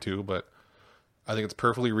going to, but I think it's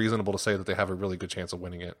perfectly reasonable to say that they have a really good chance of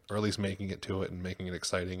winning it, or at least making it to it and making it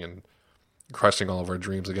exciting and crushing all of our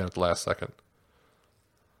dreams again at the last second.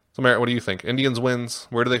 So, Merritt, what do you think? Indians wins.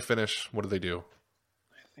 Where do they finish? What do they do?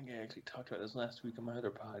 I think I actually talked about this last week on my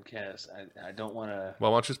other podcast. I don't want to.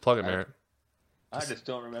 Well, why don't you just plug it, Merritt? I just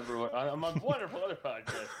don't remember what. I'm on wonderful other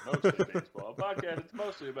podcast, mostly baseball. A podcast it's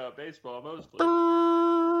mostly about baseball, mostly.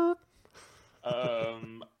 I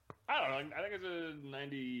don't know. I think it's a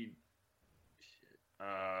 90,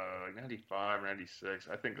 95, 96.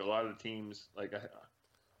 I think a lot of the teams, like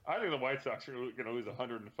I think the White Sox are going to lose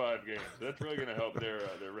 105 games. That's really going to help their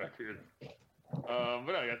record. But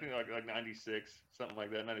no, I think like 96, something like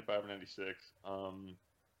that, 95 or 96. And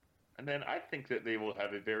then I think that they will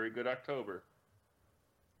have a very good October.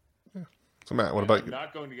 So, Matt, what about I'm you?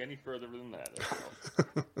 not going to get any further than that.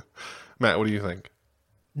 Matt, what do you think?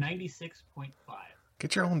 96.5.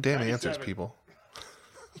 Get your own damn 97. answers, people.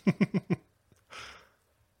 Are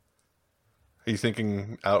you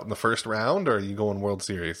thinking out in the first round, or are you going World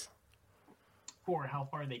Series? For how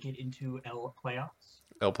far they get into L playoffs.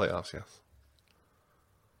 L playoffs, yes.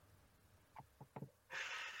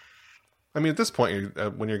 I mean, at this point,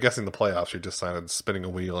 when you're guessing the playoffs, you're just spinning a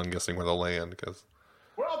wheel and guessing where they'll land. Because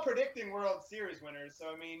We're all predicting World Series winners, so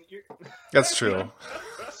I mean, that's true.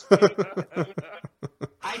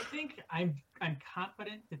 I think I'm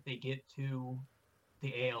confident that they get to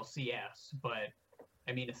the ALCS, but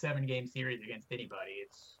I mean, a 7-game series against anybody,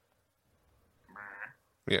 it's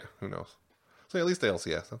Yeah, who knows? So at least the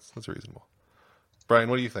LCS. That's reasonable. Brian,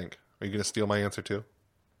 what do you think? Are you going to steal my answer too?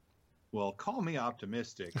 Well, call me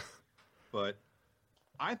optimistic, but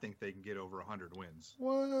I think they can get over 100 wins.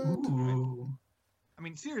 What? Ooh. I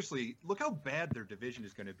mean, seriously, look how bad their division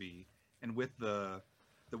is going to be, and with the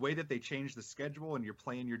way that they changed the schedule, and you're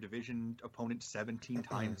playing your division opponent 17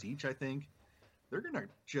 times each, I think they're going to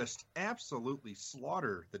just absolutely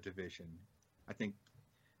slaughter the division. I think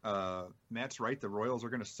Matt's right. The Royals are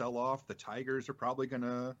going to sell off. The Tigers are probably going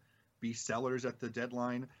to be sellers at the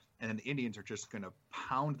deadline, and then the Indians are just going to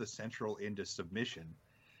pound the Central into submission.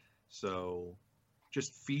 So,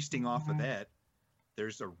 just feasting off of that,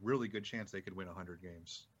 there's a really good chance they could win 100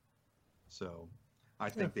 games. So, I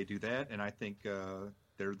think they do that, and I think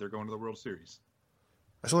they're going to the World Series.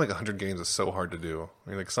 I feel like 100 games is so hard to do. I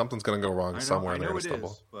mean, like something's going to go wrong somewhere. I know they're it going to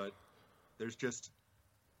stumble. is, but there's just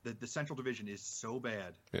the Central Division is so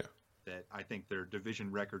bad that I think their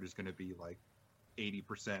division record is going to be like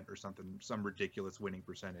 80% or something, some ridiculous winning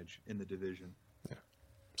percentage in the division. Yeah.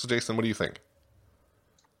 So, Jason, what do you think?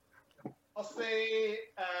 I'll say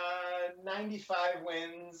 95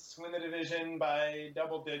 wins, win the division by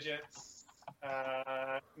double digits,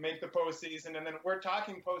 make the postseason, and then we're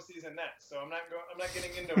talking postseason next. So I'm not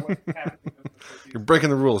getting into what happens in the postseason. You're breaking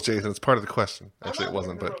the rules, Jason. It's part of the question. Actually, it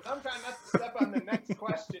wasn't, but I'm trying not to step on the next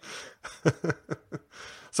question.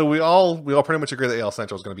 So we all pretty much agree that AL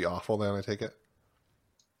Central is going to be awful. Then I take it.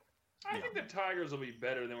 I think the Tigers will be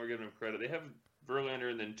better than we're giving them credit. They have Verlander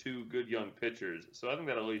and then 2 good young pitchers, so I think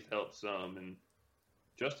that'll at least help some. And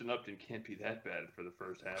Justin Upton can't be that bad for the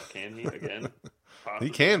first half, can he? Again, He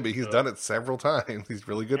can be. He's done it several times. He's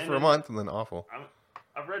really good for a month and then awful.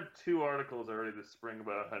 I've read 2 articles already this spring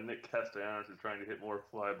about how Nick Castellanos is trying to hit more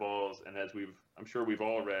fly balls, and I'm sure we've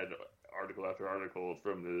all read article after article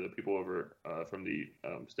from the people over from the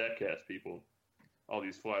Statcast people. All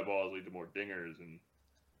these fly balls lead to more dingers, and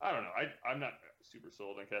I don't know. I'm not super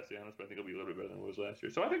sold on Castellanos, but I think he'll be a little bit better than it was last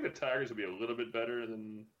year. So I think the Tigers will be a little bit better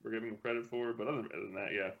than we're giving them credit for. But other than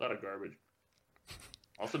that, yeah, a lot of garbage.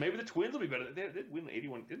 Also, maybe the Twins will be better. They did win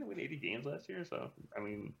 81. Didn't they win 80 games last year? So, I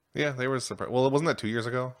mean, Yeah, they were surprised. Well, wasn't that 2 years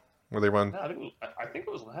ago where they won? no, I think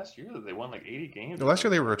it was last year that they won like 80 games. Well, last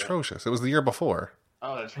year they were atrocious. It was the year before.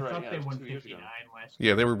 Oh, that's I right. thought Yeah, they it was won 2 years 59 ago. last year.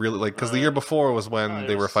 Yeah, they were really like because the year before was when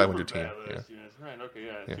they were a 500 super team. bad Yeah. last year. Right. Okay.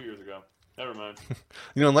 Yeah, Yeah. 2 years ago. Never mind.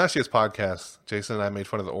 You know, in last year's podcast, Jason and I made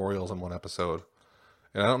fun of the Orioles in one episode,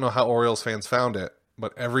 and I don't know how Orioles fans found it,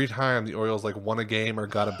 but every time the Orioles like won a game or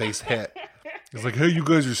got a base hit, it's like, "Hey, you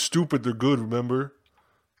guys are stupid. They're good. Remember?"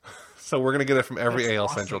 So we're gonna get it from every That's AL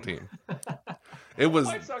awesome. Central team. It was.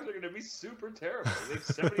 White Sox are going to be super terrible. They have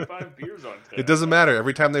 75 beers on tap. It doesn't matter.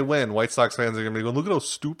 Every time they win, White Sox fans are gonna be going, "Look at how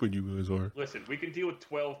stupid you guys are." Listen, we can deal with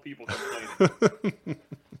 12 people complaining.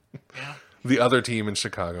 Yeah. The other team in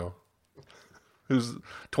Chicago, whose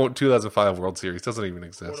 2005 World Series doesn't even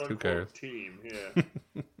exist. Who Quote-unquote cares? Team, yeah.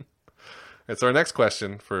 And so our next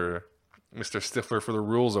question for Mr. Stifler for the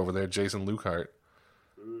rules over there, Jason Lukehart.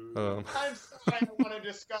 I'm sorry, I don't want to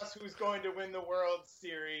discuss who's going to win the World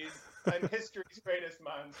Series. I'm history's greatest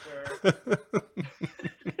monster.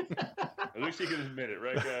 At least you can admit it,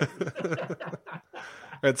 right, guys?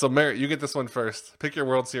 And so, Merritt, you get this one first. Pick your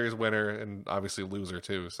World Series winner and obviously loser,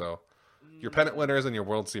 too. So, your pennant winners and your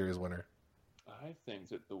World Series winner. I think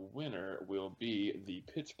that the winner will be the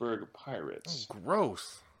Pittsburgh Pirates.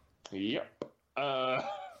 Gross. Yep.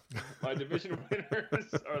 My division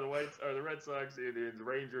winners are the Red Sox, Indians,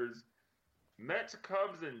 Rangers, Mets,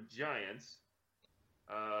 Cubs, and Giants.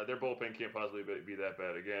 Their bullpen can't possibly be that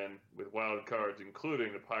bad again, with wild cards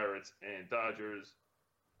including the Pirates and Dodgers,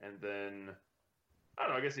 and then I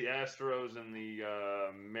don't know. I guess the Astros and the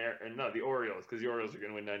Orioles, because the Orioles are going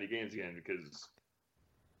to win 90 games again because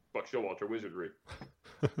Buck Showalter wizardry.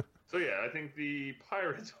 So yeah, I think the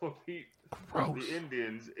Pirates will beat Gross. the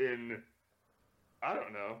Indians in. I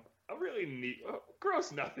don't know. A really neat.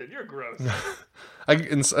 Gross nothing. You're gross.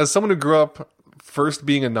 As someone who grew up first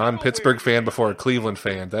being a non-Pittsburgh fan before a Cleveland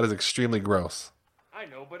fan, that is extremely gross. I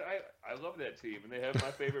know, but I love that team, and they have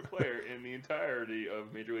my favorite player in the entirety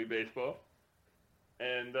of Major League Baseball.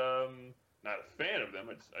 And not a fan of them.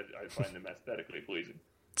 I find them aesthetically pleasing.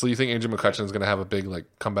 So you think Andrew McCutcheon is going to have a big like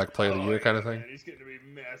comeback player of the year kind of thing? Man, he's going to be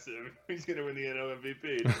massive. He's going to win the NL MVP.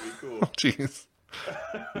 It's going to be cool. Jeez.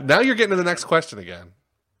 Now you're getting to the next question again.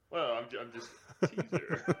 Well, I'm just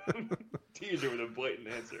teaser. Teaser with a blatant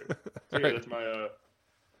answer. So yeah, Right.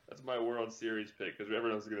 that's my World Series pick because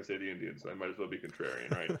everyone else is going to say the Indians, so I might as well be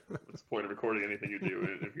contrarian, right? What's the point of recording anything you do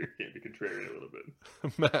if you can't be contrarian a little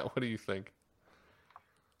bit? Matt, what do you think?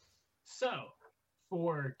 So,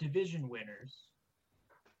 for division winners,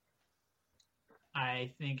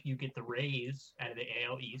 I think you get the Rays out of the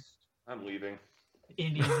AL East. I'm leaving. The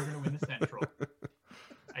Indians are going to win the Central.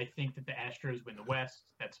 I think that the Astros win the West.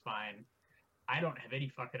 That's fine. I don't have any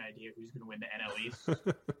fucking idea who's going to win the NL East.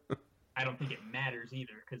 I don't think it matters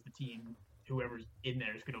either because the team, whoever's in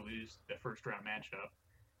there, is going to lose the first round matchup.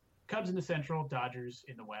 Cubs in the Central, Dodgers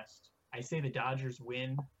in the West. I say the Dodgers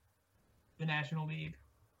win the National League.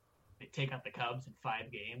 They take out the Cubs in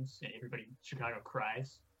 5 games, and everybody in Chicago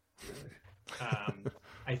cries.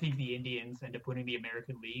 I think the Indians end up winning the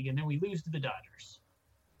American League, and then we lose to the Dodgers.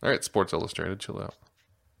 All right, Sports Illustrated, chill out.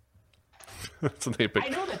 That's what they I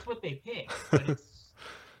picked. know that's what they picked, but it's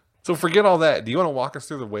So forget all that. Do you want to walk us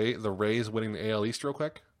through the Rays winning the AL East real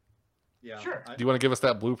quick? Yeah. Sure. Do you want to give us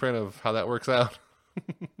that blueprint of how that works out?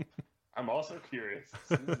 I'm also curious.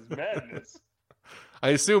 This is madness. I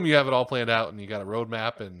assume you have it all planned out and you got a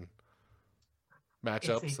roadmap and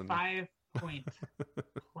matchups. it's a And 5-point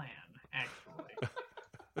plan, actually.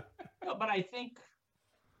 No, but I think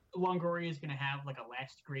Longoria is going to have like a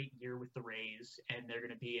last great year with the Rays, and they're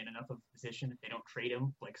going to be in enough of a position that they don't trade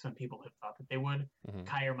him like some people have thought that they would. Mhm.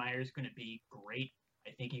 Kyer is going to be great.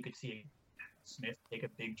 I think you could see Smith take a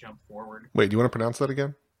big jump forward. Wait, do you want to pronounce that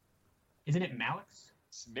again? Isn't it Malix?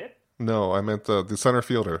 Smith? No, I meant the center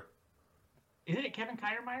fielder. Isn't it Kevin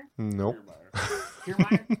Kiermaier? Nope.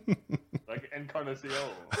 Kiermaier? Like Encarnacion.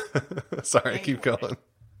 Sorry, keep going.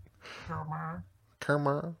 Kiermaier.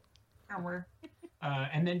 Kermer. Kiermaier.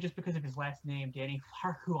 And then just because of his last name, Danny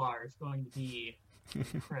Farquhar is going to be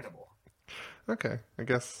incredible. Okay, I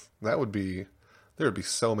guess there would be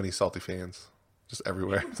so many salty fans just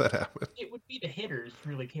everywhere if that happened. It would be the hitters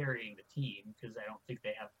really carrying the team because I don't think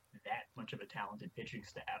they have that much of a talented pitching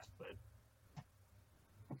staff, but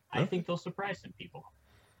I think they'll surprise some people.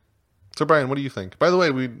 So Brian, what do you think? By the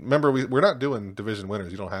way, we're not doing division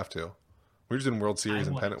winners. You don't have to. We're just doing World Series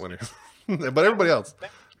and pennant winners. But everybody else,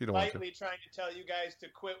 you don't want to. Lightly trying to tell you guys to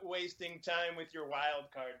quit wasting time with your wild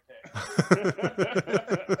card pick.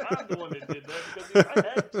 I'm the one that did that because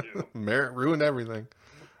I had to. Merritt ruined everything.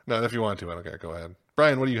 No, if you want to, I don't care. Go ahead.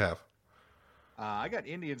 Brian, what do you have? I got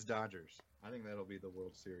Indians Dodgers. I think that'll be the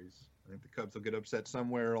World Series. I think the Cubs will get upset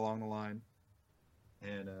somewhere along the line.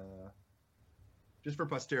 And just for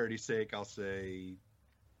posterity's sake, I'll say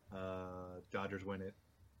Dodgers win it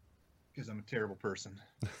because I'm a terrible person.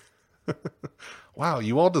 Wow,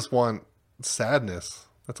 you all just want sadness.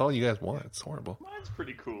 That's all you guys want. It's horrible. Mine's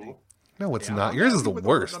pretty cool. No, it's Yeah, not. I'm Yours is happy the with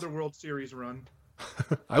worst. Another World Series run.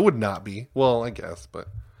 I would not be. Well, I guess, but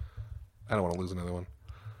I don't want to lose another one.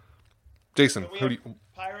 Jason, So we who do have you,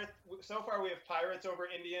 Pirates. So far, we have Pirates over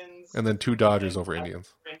Indians. and then 2 Dodgers and over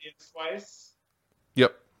Indians. over Indians twice.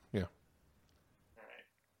 Yep. Yeah. All right.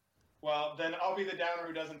 Well, then I'll be the downer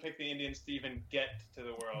who doesn't pick the Indians to even get to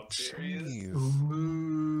the World Series. Jeez.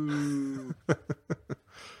 Ooh.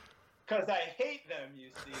 Because I hate them, you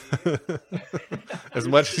see. As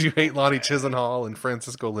much as you hate Lonnie Chisenhall and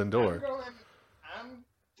Francisco Lindor. I'm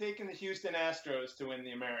taking the Houston Astros to win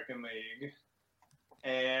the American League.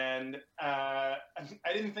 And I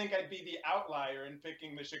didn't think I'd be the outlier in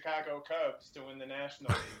picking the Chicago Cubs to win the National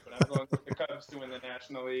League, but I'm going with the Cubs to win the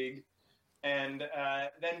National League. And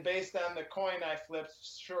then based on the coin I flipped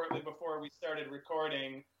shortly before we started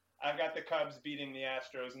recording, I've got the Cubs beating the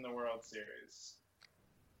Astros in the World Series.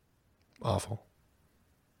 Awful.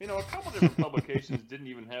 You know, a couple different publications didn't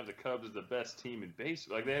even have the Cubs as the best team in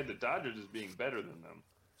baseball. Like, they had the Dodgers as being better than them.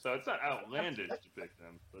 So it's not outlandish to pick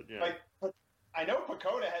them. But, yeah. Like, I know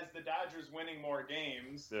Pacoda has the Dodgers winning more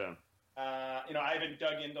games. Yeah. I haven't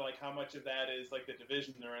dug into like how much of that is like the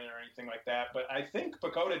division they're in or anything like that, but I think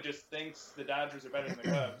Pacoda just thinks the Dodgers are better than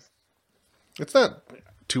the Cubs. It's not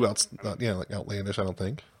too outlandish, I don't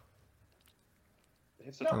think. They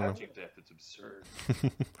have such pitching depth, it's absurd.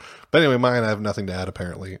 But anyway, mine, I have nothing to add,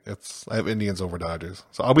 apparently. I have Indians over Dodgers.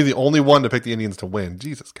 So I'll be the only one to pick the Indians to win.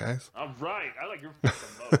 Jesus, guys. I'm right. I like your pick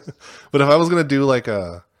the most. But if I was going to do like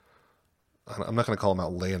I'm not going to call them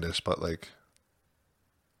outlandish, but like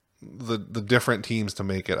the different teams to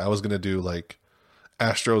make it, I was going to do like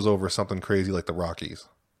Astros over something crazy like the Rockies.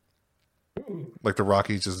 Like the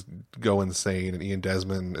Rockies just go insane and Ian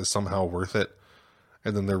Desmond is somehow worth it.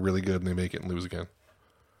 And then they're really good and they make it and lose again.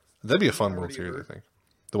 That'd be a fun World Series, I think.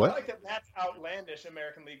 The I what? like that Matt's outlandish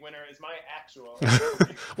American League winner is my actual.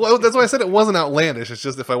 Well, that's why I said it wasn't outlandish. It's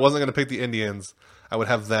just if I wasn't going to pick the Indians, I would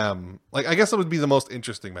have them. Like, I guess it would be the most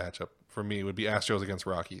interesting matchup for me would be Astros against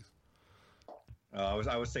Rockies. I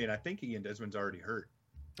was saying I think Ian Desmond's already hurt.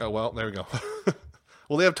 Oh, well, there we go.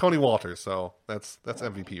 Well, they have Tony Walters, so that's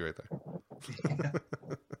MVP right there.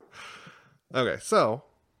 Okay, so.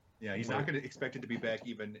 Yeah, he's not going to expect it to be back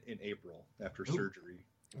even in April after surgery.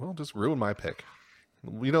 Well, just ruin my pick.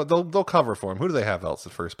 You know, they'll cover for him. Who do they have else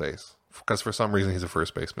at first base? Because for some reason he's a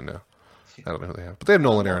first baseman now. I don't know who they have. But they have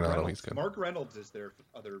Nolan Arenado. He's good. Mark Reynolds is their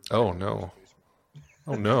other. Oh, no.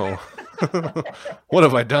 Oh, no. What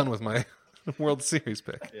have I done with my World Series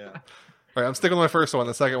pick? Yeah. All right, I'm sticking with my first one.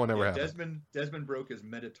 The second one never happened. Desmond broke his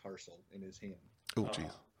metatarsal in his hand. Oh, jeez.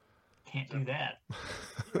 Can't do that.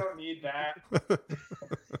 You don't need that.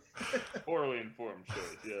 Poorly informed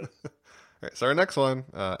choice, yes. All right, so our next one,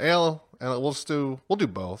 AL, and we'll do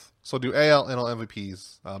both. So do AL, NL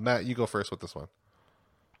MVPs. Matt, you go first with this one.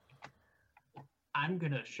 I'm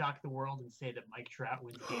going to shock the world and say that Mike Trout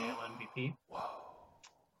wins the AL MVP. Whoa.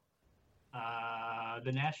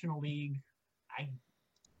 The National League, I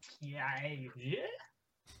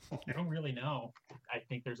don't really know. I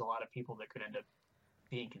think there's a lot of people that could end up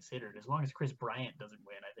being considered. As long as Chris Bryant doesn't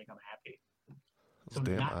win, I think I'm happy. So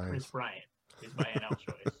Damn not eyes. Chris Bryant is my NL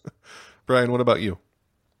choice. Brian, what about you?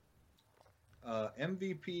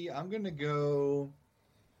 MVP, I'm going to go.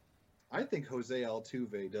 I think Jose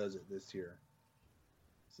Altuve does it this year.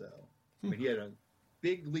 So, I mean, he had a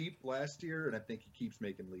big leap last year, and I think he keeps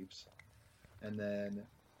making leaps. And then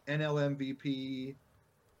NL MVP,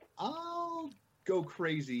 I'll go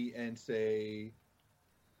crazy and say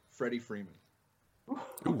Freddie Freeman.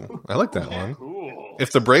 Ooh, I like that one. Cool.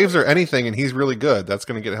 If the Braves are anything and he's really good, that's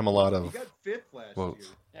going to get him a lot He of got fifth last votes.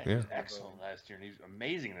 year. Yeah, he was Yeah. excellent last year, and he's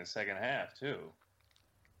amazing in the second half, too.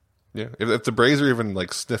 Yeah. If the Braves are even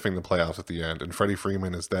like sniffing the playoffs at the end and Freddie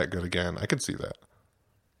Freeman is that good again, I could see that.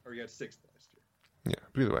 Or he got sixth last year. Yeah,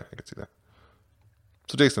 but either way, I could see that.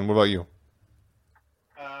 So, Jason, what about you?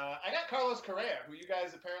 I got Carlos Correa, who you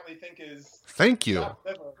guys apparently think is Thank you. top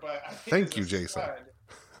level, but I think Thank is you, a Jason. stud.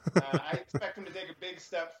 I expect him to take a big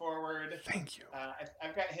step forward. Thank you.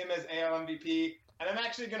 I've got him as AL MVP, and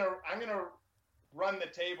I'm gonna run the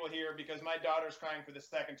table here because my daughter's crying for the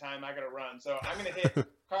second time. I gotta run, so I'm gonna hit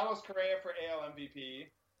Carlos Correa for AL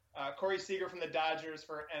MVP, Corey Seager from the Dodgers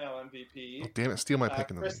for NL MVP. Oh, damn it, steal my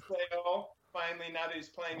pick in the Chris league. Sale finally, now that he's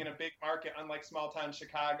playing in a big market, unlike small-town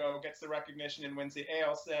Chicago, gets the recognition and wins the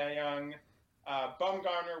AL Cy Young.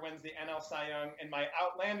 Bumgarner wins the NL Cy Young. And my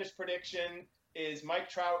outlandish prediction is Mike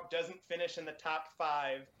Trout doesn't finish in the top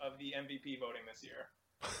 5 of the MVP voting this year.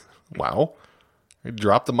 Wow.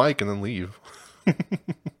 Drop the mic and then leave.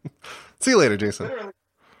 See you later, Jason. Literally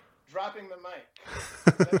dropping the mic.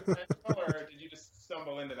 Or did you just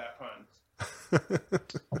stumble into that pun?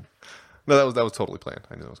 No, that was totally planned.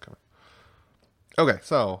 I knew that was coming. Okay,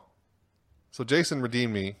 so Jason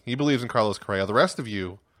redeemed me. He believes in Carlos Correa. The rest of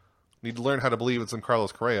you need to learn how to believe it's in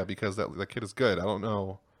Carlos Correa because that kid is good. I don't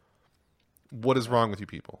know what is wrong with you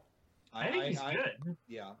people. I think he's good.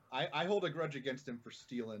 Yeah, I hold a grudge against him for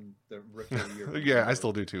stealing the Rookie of the Year. Yeah, I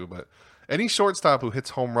still do too. But any shortstop who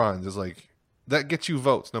hits home runs is like that gets you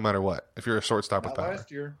votes no matter what. If you're a shortstop with Not power.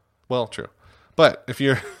 last year. Well, true. But if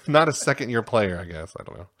you're not a second-year player, I guess I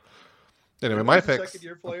don't know. Anyway, my picks.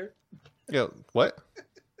 Second-year player. Yeah, what?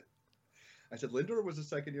 I said Lindor was a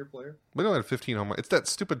second-year player. Lindor only had 15 home runs. It's that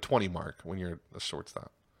stupid 20 mark when you're a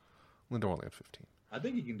shortstop. Lindor only had 15. I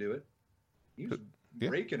think he can do it. He was Yeah.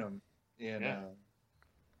 breaking them in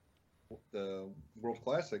the World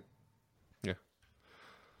Classic. Yeah.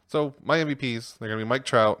 So my MVPs, they're going to be Mike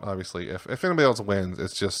Trout, obviously. If anybody else wins,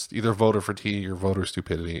 it's just either voter fatigue or voter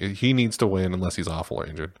stupidity. He needs to win unless he's awful or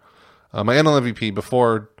injured. My NL MVP,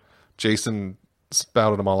 before Jason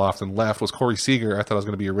spouted them all off and left, was Corey Seager. I thought I was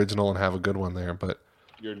going to be original and have a good one there, but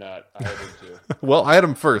You're not. I had him too. well, I had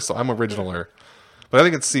him first, so I'm originaler. But I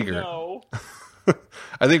think it's Seager. No.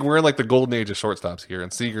 I think we're in like the golden age of shortstops here,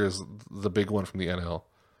 and Seager is the big one from the NL.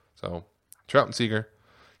 So Trout and Seager.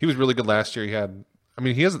 He was really good last year. He had a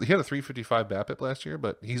 355 BABIP last year,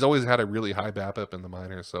 but he's always had a really high BABIP in the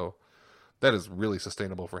minors, so that is really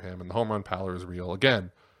sustainable for him. And the home run power is real.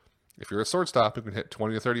 Again, if you're a shortstop who can hit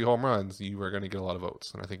 20 to 30 home runs, you are going to get a lot of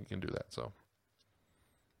votes, and I think you can do that.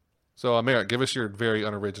 So Merritt, give us your very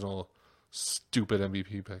unoriginal, stupid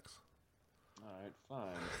MVP picks. All right,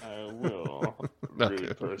 fine. I will. Not Rude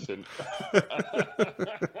good. person.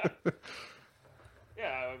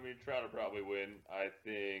 Yeah, I mean, Trout will probably win. I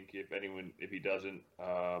think if he doesn't,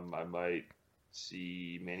 I might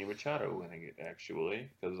see Manny Machado winning it, actually,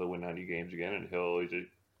 because they'll win 90 games again, and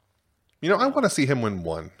I want to see him win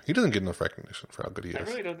one. He doesn't get enough recognition for how good he is. I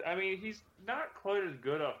really don't. I mean, he's not quite as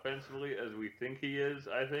good offensively as we think he is,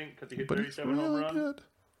 I think, because he hit But he's 37 home really runs. good.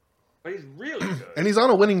 But he's really good. And he's on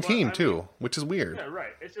a winning But, team, I mean, too, which is weird. Yeah,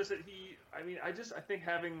 right. It's just that I think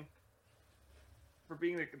having, for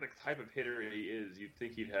being the type of hitter he is, you'd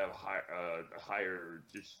think he'd have a higher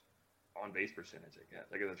just on base percentage.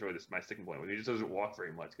 I guess that's really my sticking point. He just doesn't walk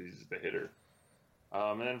very much because he's just a hitter.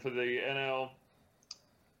 And then for the NL,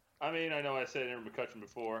 I mean, I know I said Aaron McCutcheon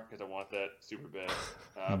before because I want that super bad.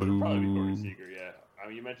 But it'll probably be Corey Seager. Yeah. I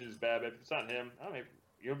mean, you mentioned his BABIP. If it's not him, I don't know.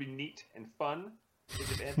 It'll be neat and fun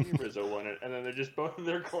if Anthony Rizzo won it, and then they're just both of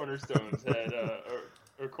their cornerstones had,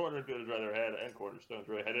 or cornerfielders rather had, and cornerstones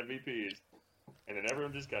really had MVPs, and then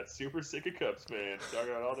everyone just got super sick of Cubs fans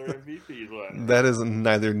talking about all their MVPs. That is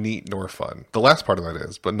neither neat nor fun. The last part of that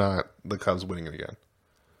is, but not the Cubs winning it again.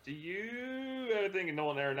 Do you ever think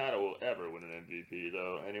Nolan Arenado will ever win an MVP,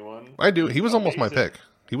 though? Anyone? I do. He was almost my Amazing. pick.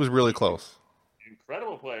 He was really close.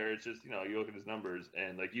 Incredible player. It's just, you look at his numbers,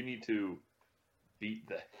 and, you need to beat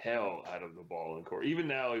the hell out of the ball in court. Even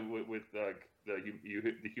now, with the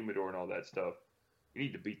humidor and all that stuff, you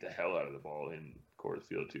need to beat the hell out of the ball in Coors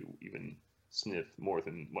Field to even sniff more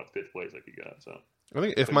than, fifth place like he got. So I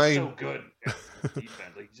think if he's so good at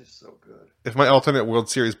defense, he's just so good. If my alternate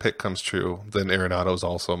World Series pick comes true, then Arenado is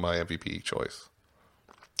also my MVP choice.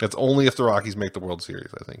 It's only if the Rockies make the World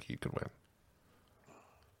Series, I think he could win.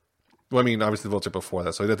 Well, I mean, obviously the votes are before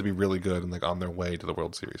that, so he'd have to be really good and on their way to the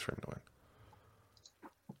World Series for him to win.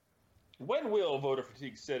 When will voter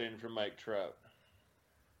fatigue set in for Mike Trout?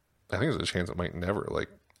 I think there's a chance it might never,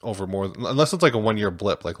 over more, unless it's a 1 year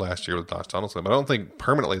blip like last year with Josh Donaldson. But I don't think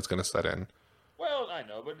permanently it's going to set in. Well, I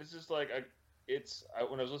know, but it's just when I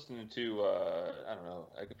was listening to, I don't know,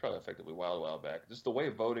 I could probably effectively a while back. Just the way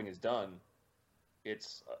voting is done,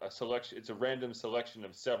 it's a selection. It's a random selection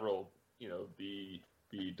of several, BWAA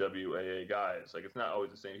guys. It's not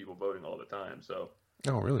always the same people voting all the time. So.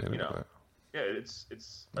 Oh, really? I didn't know that. Yeah, it's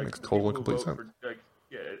makes total and complete sense.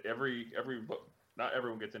 Every vote, not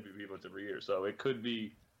everyone gets MVP votes every year, so it could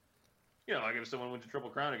be, if someone wins a Triple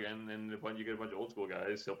Crown again, and when you get a bunch of old school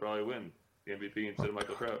guys, he'll probably win the MVP instead of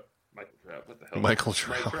Michael Trout. Michael Trout, what the hell? Michael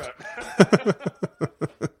Trout.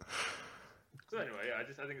 So anyway, I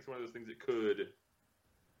think it's one of those things that could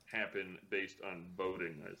happen based on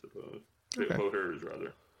voting, I suppose. Okay. Voters,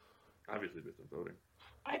 rather. Obviously, based on voting.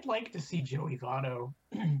 I'd like to see Joey Votto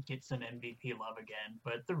get some MVP love again,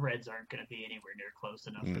 but the Reds aren't going to be anywhere near close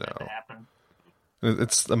enough for that to happen.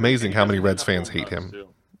 It's amazing how many Reds fans hate him.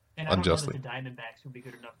 And I don't know Unjustly. that the Diamondbacks would be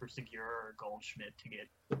good enough for Segura or Goldschmidt to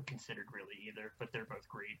get considered really either, but they're both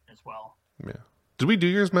great as well. Yeah. Did we do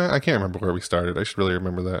yours, Matt? I can't remember where we started. I should really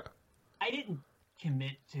remember that. I didn't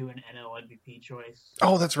commit to an NL MVP choice.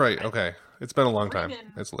 Oh, that's right. Okay. It's been a long time.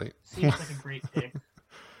 Freeman It's late. Seems like a great pick.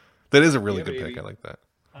 That is a really Yeah, good baby. pick. I like that.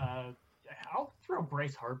 I'll throw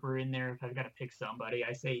Bryce Harper in there if I've got to pick somebody.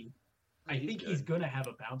 I think he's going to have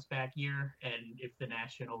a bounce back year, and if the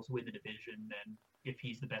Nationals win the division, then if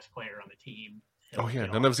he's the best player on the team. Oh, yeah.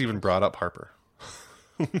 get None all of us even those. brought up Harper.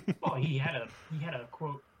 Well, he had a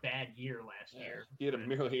quote bad year last year. He had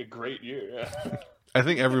merely a great year. Yeah. I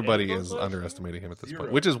think everybody Any of is those last underestimating him at this Zero.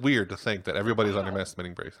 point, which is weird to think that everybody's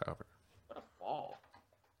underestimating Bryce Harper. What a fall.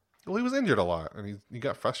 Well, he was injured a lot, and he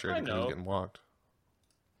got frustrated I because he was know. getting walked.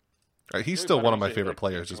 He's Joey still Votto one of my saved, favorite like,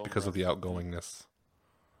 players 6 just home because of the runs. outgoingness.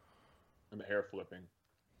 And the hair flipping.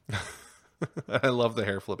 I love the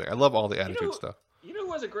hair flipping. I love all the attitude know- stuff. You know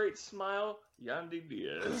who has a great smile? Yandy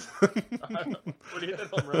Diaz. When he hit that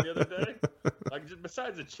home run the other day, like just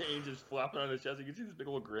besides the change just flopping on his chest, you can see this big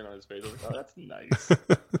old grin on his face. I was like, oh, that's nice.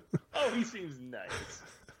 Oh, he seems nice.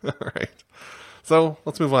 All right. So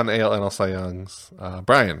let's move on to AL NL Cy Youngs.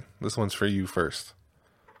 Brian, this one's for you first.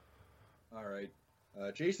 All right.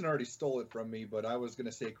 Jason already stole it from me, but I was going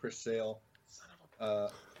to say Chris Sale. I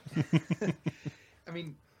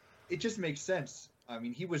mean, it just makes sense. I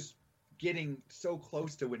mean, he was getting so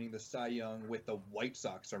close to winning the Cy Young with the White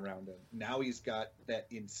Sox around him. Now he's got that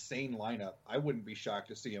insane lineup. I wouldn't be shocked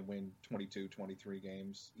to see him win 22, 23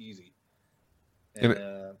 games easy. And,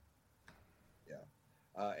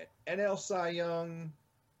 NL Cy Young,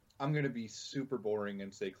 I'm going to be super boring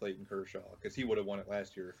and say Clayton Kershaw because he would have won it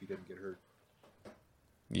last year if he didn't get hurt.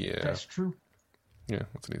 Yeah. That's true. Yeah,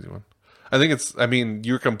 that's an easy one. I mean,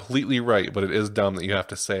 you're completely right, but it is dumb that you have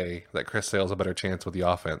to say that Chris Sale's a better chance with the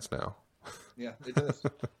offense now. Yeah, it does.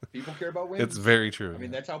 People care about wins. It's very true. I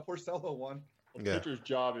mean, that's how Porcello won. A Yeah. pitcher's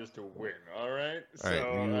job is to win, all right? So,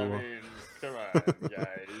 All right, I mean, come on,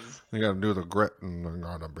 guys. You gotta do the grit and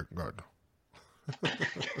I gotta be good.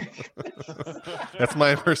 That's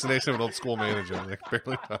my impersonation of an old school manager, like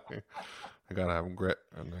barely talking. I gotta have grit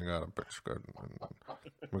and I gotta pitch good.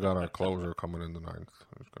 And we got our closer coming in the ninth.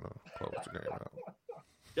 Who's gonna close the game out?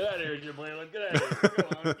 Get out of here, Jim Whalen. Get out of here. Come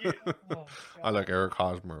on, get, I like Eric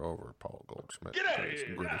Hosmer over Paul Goldschmidt. get out of It's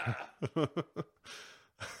here. gritty.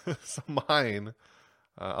 So mine,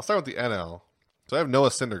 I'll start with the NL. So I have Noah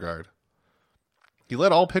Syndergaard. He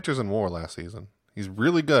led all pitchers in WAR last season. He's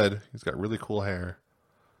really good. He's got really cool hair.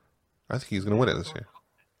 I think he's going to win it this year.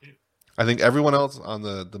 I think everyone else on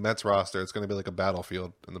the Mets roster, it's going to be like a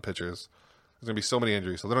battlefield in the pitchers. There's going to be so many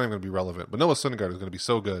injuries, so they're not even going to be relevant. But Noah Syndergaard is going to be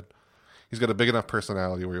so good. He's got a big enough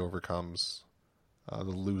personality where he overcomes on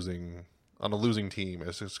a losing team.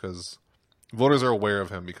 It's just because voters are aware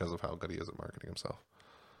of him because of how good he is at marketing himself.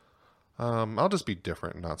 I'll just be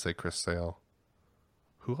different and not say Chris Sale.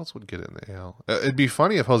 Who else would get it in the AL? It'd be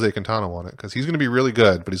funny if Jose Quintana won it because he's going to be really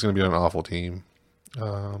good, but he's going to be on an awful team. Same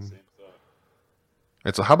thought.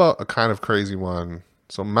 And so how about a kind of crazy one?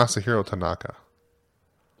 So Masahiro Tanaka.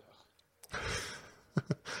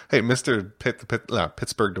 Hey, Mr.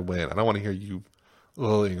 Pittsburgh to win. I don't want to hear you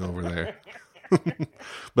lulling over there.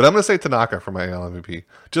 But I'm going to say Tanaka for my AL MVP.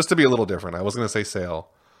 Just to be a little different. I was going to say Sale.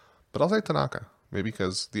 But I'll say Tanaka. Maybe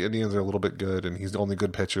because the Indians are a little bit good and he's the only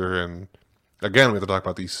good pitcher. And again, we have to talk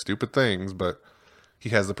about these stupid things, but he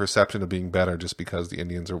has the perception of being better just because the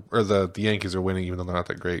Indians are, or the Yankees are winning even though they're not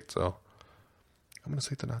that great. So I'm going to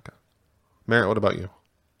say Tanaka. Merritt, what about you?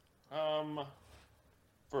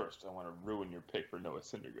 First, I want to ruin your pick for Noah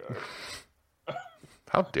Syndergaard.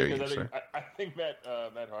 How dare you, Because sir? I think Matt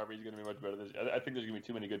Harvey is going to be much better this year. I think there's going to be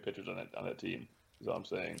too many good pitchers on that team. Is all I'm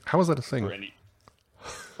saying. How is that a thing?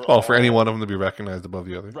 For any one of them to be recognized above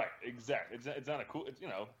the other. Right, exactly. It's not a cool.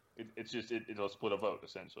 It's just it'll split a vote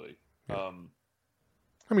essentially. Yeah.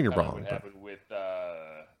 I mean, you're Kind of wrong. what But happened with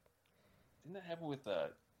didn't that happen with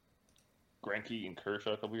Greinke and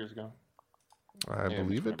Kershaw a couple years ago? I Yeah,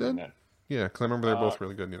 believe it remember did. that. Yeah, because I remember they're both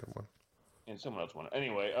really good. Neither one. And someone else won it.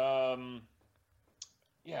 Anyway,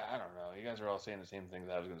 yeah, I don't know. You guys are all saying the same things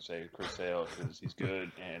I was going to say. Chris Sale, because he's good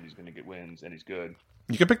and he's going to get wins and he's good.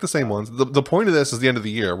 You can pick the same ones. The point of this is the end of the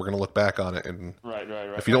year. We're going to look back on it, and Right.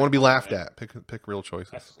 if you don't want to be laughed at, pick real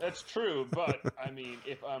choices. That's true, but I mean,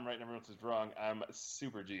 if I'm right and everyone else is wrong, I'm a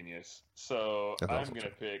super genius. So That's I'm also going to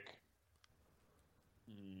pick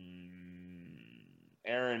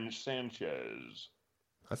Aaron Sanchez.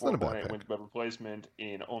 That's not a bad 4.8 pick. wins above replacement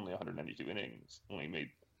in only 192 innings. Only made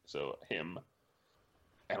him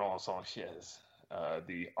and also Shiz,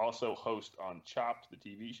 the also host on Chopped, the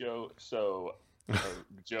TV show. So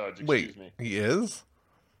Judge, Wait, excuse me. he is?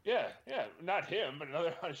 Yeah, not him, but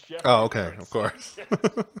another chef. Oh, okay, of course.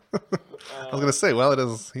 I was gonna say, well, it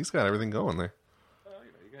is. He's got everything going there.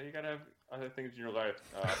 You gotta have other things in your life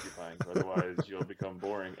occupying, otherwise you'll become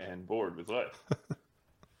boring and bored with life.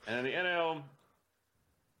 And then the NL,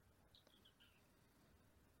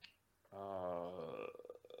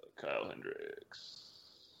 Kyle Hendricks.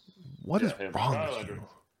 What is him. wrong Kyle with Hendricks. you?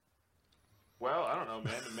 Well, I don't know,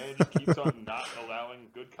 man. The man just keeps on not allowing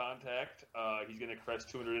good contact. He's going to crest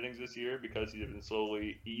 200 innings this year because he's been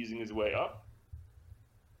slowly easing his way up.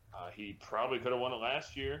 He probably could have won it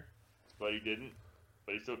last year, but he didn't.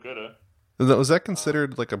 But he still could have. Was that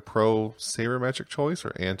considered like a pro sabermetric choice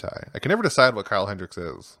or anti? I can never decide what Kyle Hendricks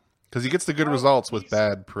is because he gets the good results with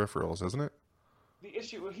bad peripherals, isn't it? The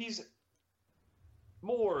issue, he's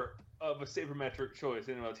more of a sabermetric choice.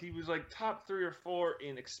 He was like top 3 or 4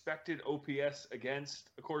 in expected OPS against,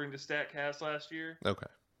 according to StatCast last year. Okay.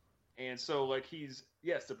 And so, like,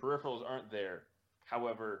 yes, the peripherals aren't there.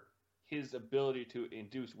 However, his ability to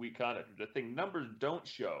induce weak contact, the thing numbers don't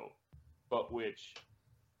show, but which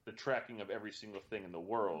the tracking of every single thing in the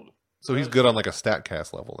world. So he's good on like a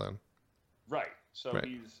StatCast level then. Right. So Right.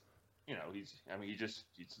 he's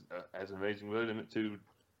has an amazing ability to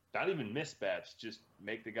not even miss bats, just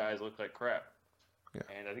make the guys look like crap. Yeah.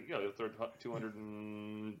 And I think he'll throw 200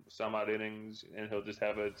 and some odd innings, and he'll just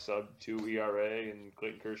have a sub-2 ERA. And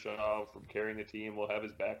Clayton Kershaw, from carrying the team, will have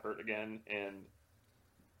his back hurt again. And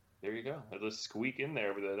there you go. He'll just squeak in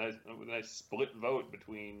there with a nice split vote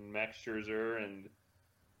between Max Scherzer and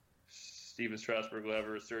Steven Strasburg will have a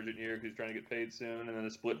resurgent year because he's trying to get paid soon, and then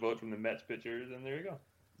a split vote from the Mets pitchers, and there you go.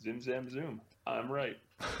 Zim, zam, zoom. I'm right.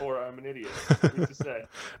 Or I'm an idiot. Who's to say?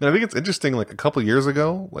 And I think it's interesting, like a couple years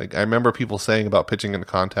ago, like I remember people saying about pitching into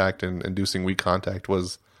contact and inducing weak contact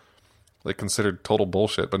was like considered total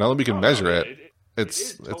bullshit. But now that we can measure it,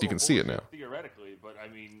 it's you can see it now. Theoretically, but I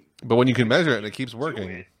mean... But when you can measure it and it keeps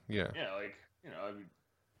working, yeah. Yeah, like, I mean...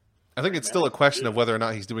 I think it's still a question of whether or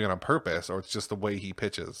not he's doing it on purpose or it's just the way he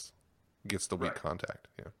pitches gets the weak contact.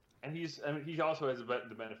 Yeah. And he also has the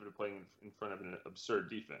benefit of playing in front of an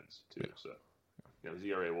absurd defense too. Yeah. So, his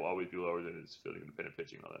ERA will always be lower than his fielding independent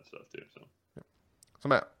pitching and all that stuff too. So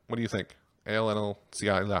Matt, what do you think? AL,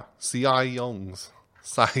 NL, CI Youngs,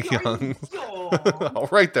 Cy Youngs. All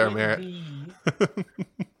right there, Merritt.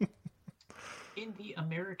 In the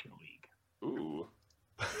American League. Ooh.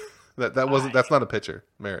 That's not a pitcher,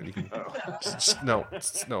 Merritt. You can no.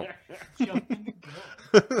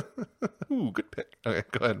 Ooh, good pick. Okay,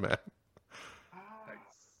 go ahead, Matt.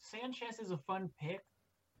 Sanchez is a fun pick,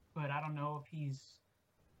 but I don't know if he's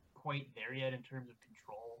quite there yet in terms of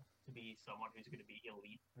control to be someone who's going to be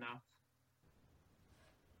elite enough.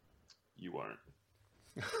 You aren't.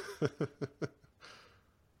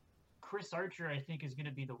 Chris Archer, I think, is going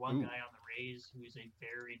to be the one guy on the Rays who's a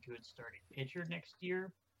very good starting pitcher next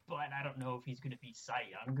year, but I don't know if he's going to be Cy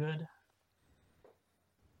Young good.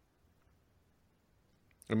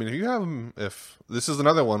 I mean, if you have him, if this is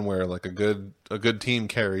another one where like a good team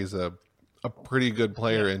carries a pretty good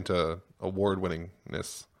player into award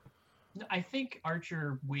winningness. I think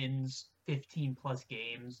Archer wins 15 plus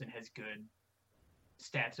games and has good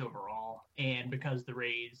stats overall. And because the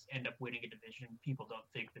Rays end up winning a division, people don't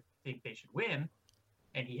think they should win.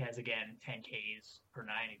 And he has again 10 Ks per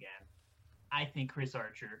 9 again. I think Chris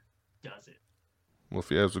Archer does it. Well, if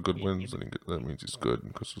he has a good wins, then that means he's good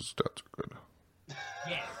because his stats are good.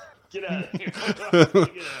 Yeah. Get out of here. Get out.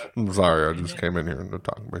 I'm sorry, I just came in here and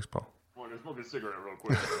talking baseball. I want to smoke a cigarette real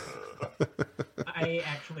quick. I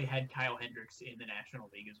actually had Kyle Hendricks in the National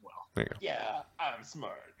League as well. There you go. Yeah, I'm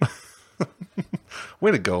smart.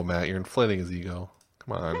 Way to go, Matt. You're inflating his ego.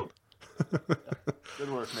 Come on.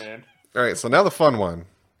 Good work, man. All right, so now the fun one.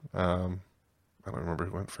 I don't remember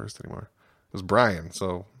who went first anymore. It was Brian,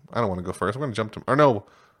 so I don't want to go first. I'm going to jump to... Or no.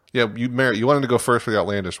 Yeah, Merritt, you wanted to go first for the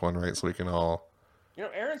outlandish one, right? So we can all...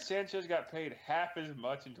 Aaron Sanchez got paid half as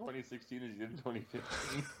much in 2016 as he did in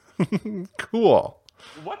 2015. Cool.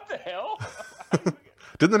 What the hell?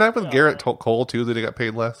 Didn't that happen with Garrett Cole, too, that he got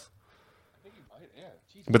paid less? I think he might, yeah.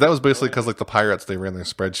 Jesus. But that was basically because, like, the Pirates, they ran their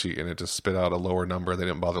spreadsheet, and it just spit out a lower number. They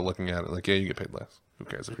didn't bother looking at it. Like, yeah, you get paid less. Who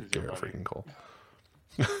cares if you're Garrett freaking Cole?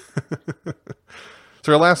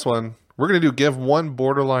 So our last one, we're going to do give one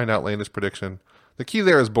borderline outlandish prediction. The key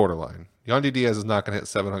there is borderline. Yandy Diaz is not going to hit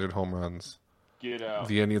 700 home runs. Get out.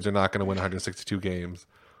 The Indians are not going to win 162 games.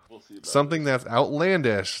 We'll see about Something that's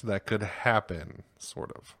outlandish that could happen,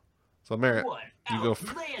 sort of. So, Merritt, What you go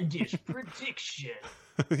outlandish prediction?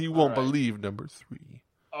 You won't All right. believe number 3.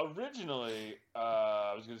 Originally,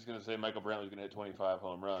 I was just going to say Michael Brantley was going to hit 25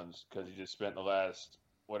 home runs because he just spent the last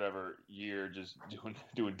year just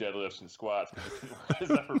doing deadlifts and squats because he couldn't work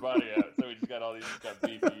his upper body out. So he just got all these got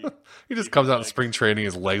beefy. He just comes out in spring training.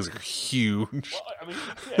 His legs are huge. Well, I mean,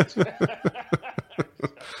 yeah.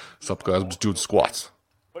 What's up, guys? I'm just doing squats.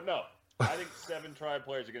 But no, I think 7 Tribe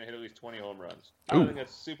players are going to hit at least 20 home runs. I Ooh. don't think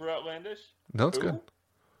that's super outlandish. No, it's Who? good.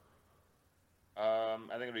 I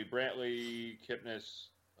think it'll be Brantley, Kipnis,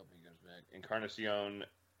 hope he goes back, Encarnacion,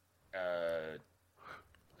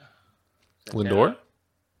 Lindor?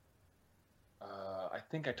 I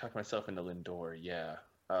think I talked myself into Lindor, yeah.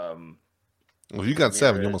 Well, if you got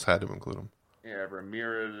 7, you Ramirez. almost had to include him. Yeah,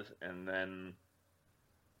 Ramirez, and then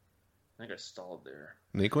I think I stalled there.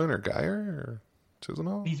 Naquin or Geyer or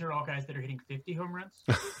Chisenhall? These are all guys that are hitting 50 home runs.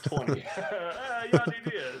 20. Yandy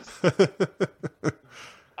Diaz.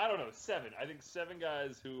 I don't know, 7. I think 7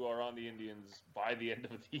 guys who are on the Indians by the end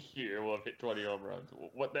of the year will have hit 20 home runs.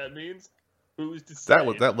 What that means, who's to say?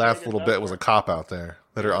 That last little bit was a cop out there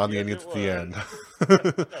that are on the Yes, Indians it at the end. No,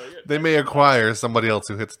 yeah, They may acquire somebody else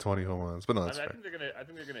who hits 20 home runs, but no, I that's mean, fair. I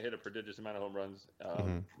think they're gonna hit a prodigious amount of home runs,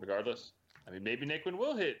 Mhm. regardless. I mean, maybe Naquin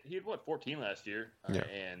will hit. He had 14 last year, Yeah.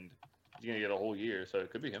 and he's gonna get a whole year, so it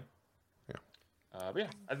could be him. Yeah. But yeah,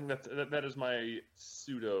 I think that is my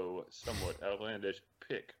somewhat outlandish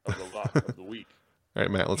pick of the lock of the week. All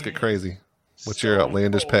right, Matt, let's get crazy. What's your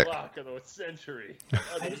outlandish pick? Lock of the century.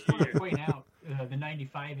 I just want to point out the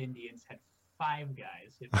 95 Indians had 5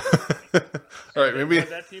 guys hit. All right, maybe. What does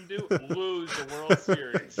that team do? Lose the World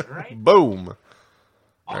Series. Right? Boom.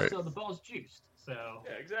 Also, right. the ball's juiced, so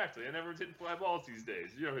Yeah, exactly. And everyone's hitting fly balls these days.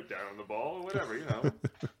 You don't hit down on the ball or whatever, you know.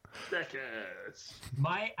 Decades.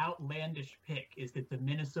 my outlandish pick is that the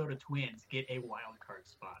Minnesota Twins get a wild card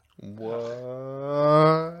spot.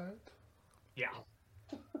 What? Yeah.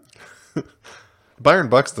 Byron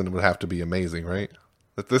Buxton would have to be amazing, right?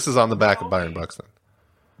 That this is on the back of Byron Okay. Buxton.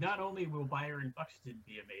 Not only will Byron Buxton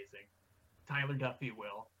be amazing, Tyler Duffy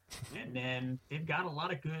will. And then they've got a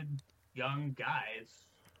lot of good young guys.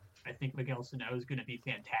 I think Miguel Sano is going to be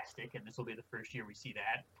fantastic, and this will be the first year we see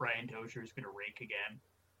that. Brian Dozier is going to rake again.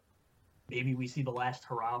 Maybe we see the last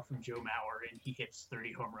hurrah from Joe Mauer, and he hits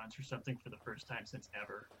 30 home runs or something for the first time since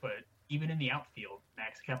ever. But even in the outfield,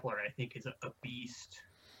 Max Kepler, I think, is a beast.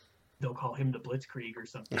 They'll call him the Blitzkrieg or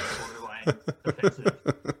something, borderline offensive.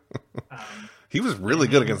 He was really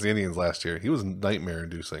good against the Indians last year. He was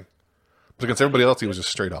nightmare-inducing. But against everybody else, he was just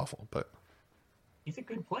straight awful. But He's a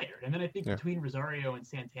good player. And then I think Yeah. between Rosario and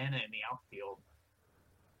Santana in the outfield,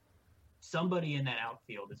 somebody in that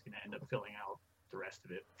outfield is going to end up filling out the rest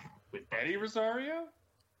of it with Eddie Rosario?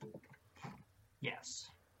 Yes.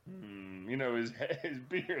 You know, his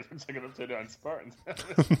beard looks like an upside-down Spartan.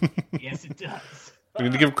 Yes, it does. we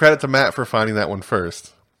need to give credit to Matt for finding that one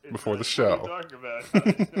first before the What show. are you talking about?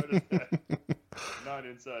 I just noticed that. Not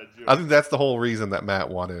inside joke. I think that's the whole reason that Matt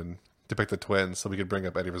wanted to pick the Twins, so we could bring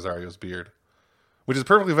up Eddie Rosario's beard. Which is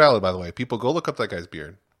perfectly valid, by the way. People, go look up that guy's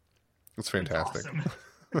beard. It's fantastic.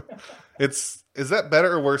 Awesome. Is that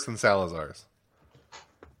better or worse than Salazar's?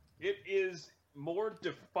 It is more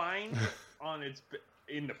defined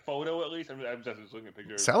in the photo, at least. I'm just looking at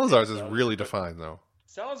pictures. Salazar's is really defined, though.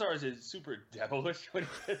 Salazar's is super devilish when it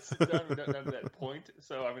gets down to that point.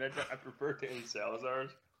 So, I mean, I prefer to any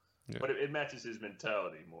Salazar's. Yeah. But it matches his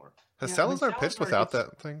mentality more. Has Yeah, Salazar when pitched Salazar without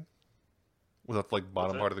that thing? Without, like,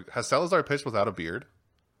 bottom What's part of the... Has Salazar pitched without a beard?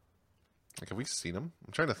 Like, have we seen him?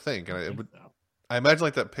 I'm trying to think. And I it think would... so. I imagine,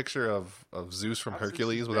 like, that picture of Zeus from Since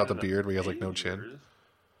Hercules he's without the been in beard where he has, like, no chin. majors.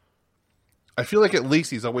 I feel like at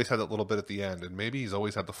least he's always had that little bit at the end, and maybe he's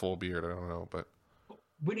always had the full beard. I don't know, but...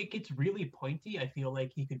 When it gets really pointy, I feel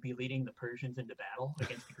like he could be leading the Persians into battle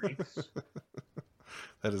against the Greeks.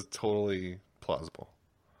 That is totally plausible.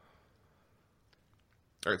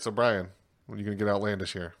 All right, so Brian, when are you going to get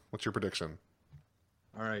outlandish here? What's your prediction?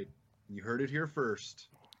 All right, you heard it here first.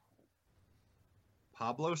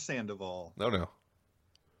 Pablo Sandoval No.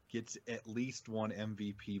 gets at least one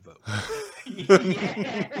MVP vote.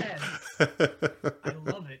 Yes! I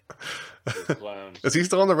love it. Those clowns. Is he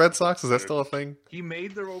still on the Red Sox? Is that still a thing? He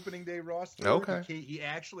made their opening day roster. Okay. He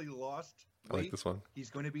actually lost I like weight. this one. He's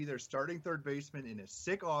going to be their starting third baseman in a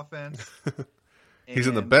sick offense. He's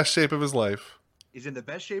in the And best shape of his life. He's in the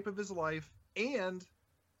best shape of his life, and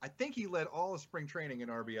I think he led all of spring training in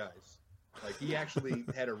RBIs. Like, he actually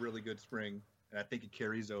had a really good spring, and I think it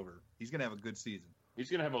carries over. He's going to have a good season. He's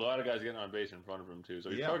going to have a lot of guys getting on base in front of him, too. So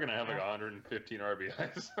he's Yeah. probably going to have like 115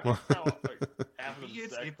 RBIs. Like, half of them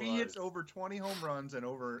If sack he hits flies. over 20 home runs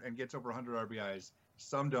and gets over 100 RBIs,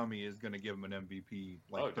 some dummy is going to give him an MVP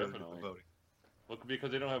like third in the definitely. voting. Well,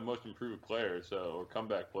 because they don't have most improved player, or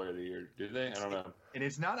comeback player of the year, do they? I don't know. And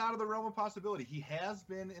it's not out of the realm of possibility. He has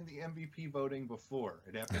been in the MVP voting before.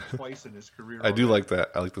 It happened twice in his career. I do already. like that.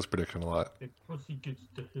 I like this prediction a lot. Because he gets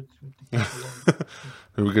the hits with the people.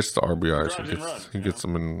 Who gets the RBIs? Drives and runs, He gets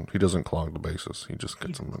them in. He doesn't clog the bases. He just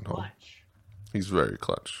gets He's them in home. clutch. He's very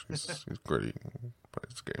clutch. He's gritty.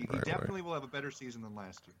 Plays the He game right definitely will have a better season than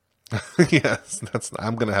last year. away. Yes,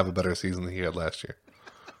 I'm gonna have a better season than he had last year.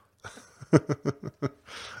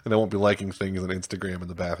 And I won't be liking things on Instagram in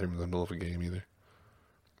the bathroom in the middle of a game either.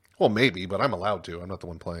 Well, maybe, but I'm allowed to. I'm not the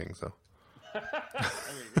one playing, so. I mean,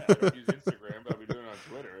 yeah, I don't use Instagram, but I'll be doing it on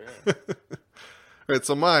Twitter. Yeah. All right,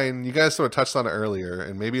 so mine, you guys sort of touched on it earlier,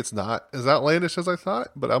 and maybe it's not as outlandish as I thought,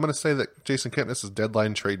 but I'm going to say that Jason Kipnis is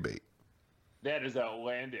deadline trade bait. That is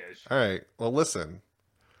outlandish. All right, well, listen.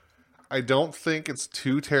 I don't think it's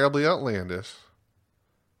too terribly outlandish.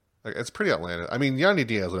 Like, it's pretty outlandish. I mean, Yandy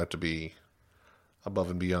Diaz would have to be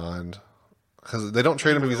above and beyond, because they don't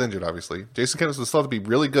trade him if he's injured, obviously. Jason Kipnis would still have to be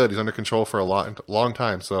really good. He's under control for a long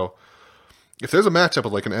time, so if there's a matchup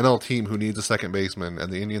with like an NL team who needs a second baseman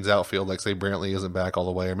and the Indians outfield, like say Brantley isn't back all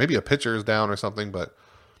the way, or maybe a pitcher is down or something, but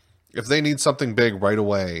if they need something big right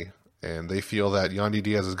away and they feel that Yandy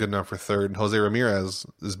Diaz is good enough for third and Jose Ramirez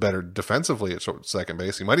is better defensively at second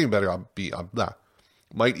base, he might even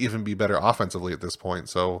be better offensively at this point.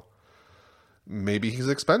 So maybe he's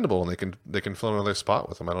expendable and they can fill another spot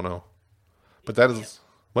with him. I don't know, but that is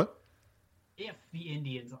what. If the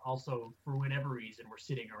Indians also, for whatever reason, were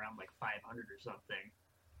sitting around like 500 or something,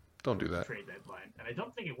 Don't do that. trade deadline, and I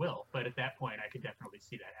don't think it will. But at that point, I could definitely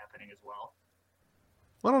see that happening as well.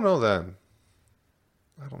 I don't know then.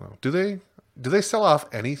 I don't know. Do they sell off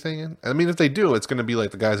anything? I mean, if they do, it's going to be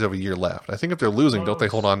like the guys who have a year left. I think if they're losing, don't they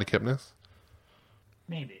hold on to Kipnis?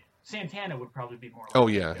 Maybe Santana would probably be more. Oh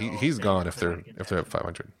likely yeah, to go he's than gone if they're not at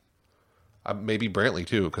 500. Maybe Brantley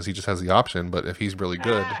too, because he just has the option. But if he's really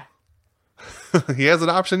good, he has an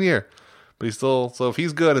option year. But he's still so if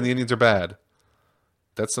he's good and the Indians are bad,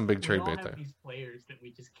 that's some big We trade all bait have there. these players that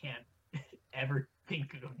we just can't ever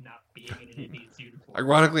think of not being in an Indians uniform.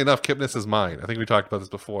 Ironically enough, Kipnis is mine. I think we talked about this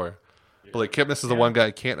before. But like Kipnis is the one guy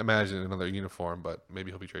I can't imagine in another uniform, but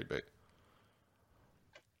maybe he'll be trade bait.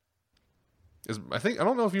 I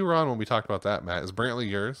don't know if you were on when we talked about that, Matt. Is Brantley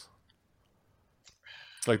yours?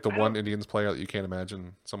 Like the one Indians player that you can't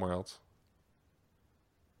imagine somewhere else?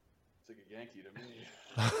 It's like a Yankee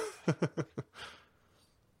to me.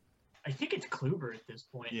 I think it's Kluber at this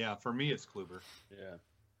point. Yeah, for me, it's Kluber. Yeah.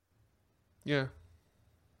 Yeah.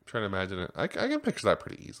 I'm trying to imagine it. I can picture that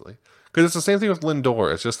pretty easily. Because it's the same thing with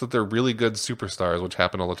Lindor. It's just that they're really good superstars, which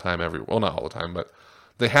happen all the time well, not all the time, but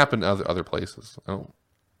they happen other places.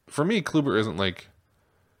 For me, Kluber isn't like,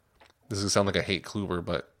 this is going to sound like I hate Kluber,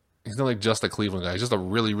 but he's not like just a Cleveland guy. He's just a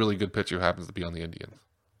really, really good pitcher who happens to be on the Indians.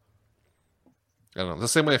 I don't know. The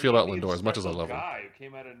same way I feel about Lindor, as much as I love him. Guy who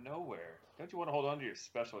came out of nowhere. Don't you want to hold on to your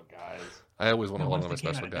special guys? I always want to The hold ones on to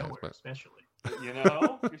my that came out special of guys. nowhere, But especially. You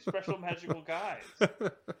know, your special magical guys,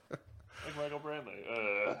 like Michael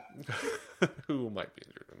Brantley. who might be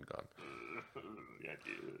injured and gone.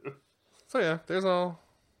 Yankee. So yeah, those are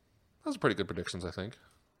pretty good predictions, I think.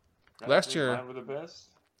 Last year- mine were the best.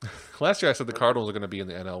 Last year I said the Cardinals are going to be in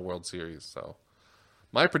the NL World Series, so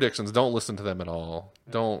my predictions, don't listen to them at all.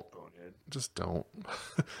 Don't. Bonehead. Just don't.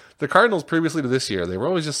 The Cardinals previously to this year,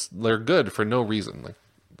 they're good for no reason. Like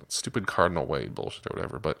stupid Cardinal way bullshit or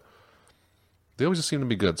whatever, but they always just seem to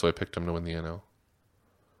be good, so I picked them to win the NL.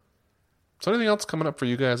 So anything else coming up for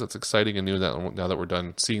you guys that's exciting and new now that we're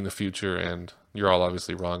done seeing the future and you're all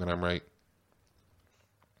obviously wrong and I'm right?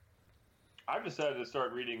 I've decided to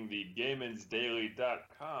start reading the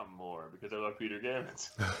GaimansDaily.com more because I love Peter Gammons.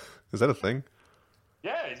 Is that a thing?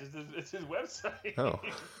 Yeah, it's his website. Oh.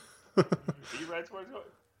 He writes more.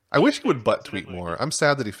 I wish he would butt tweet more. I'm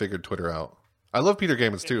sad that he figured Twitter out. I love Peter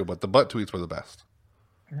Gammons too, but the butt tweets were the best.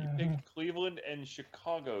 He picked Cleveland and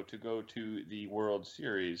Chicago to go to the World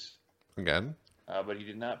Series, Again? but he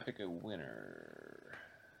did not pick a winner.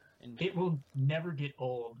 It will never get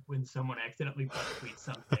old when someone accidentally butt tweets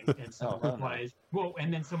something and someone no. replies, well,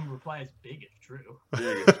 and then someone replies, big if true.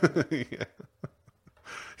 Yeah.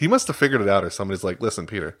 He must have figured it out, or somebody's like, listen,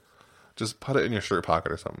 Peter, just put it in your shirt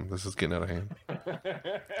pocket or something. This is getting out of hand.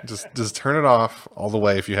 Just turn it off all the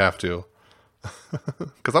way if you have to.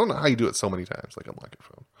 Because I don't know how you do it so many times. Like, unlock your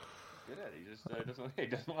phone. Good at it. He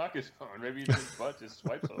doesn't lock his phone. Maybe his butt just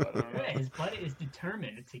swipes a lot. I don't know. Yeah, his butt is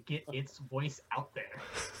determined to get its voice out there.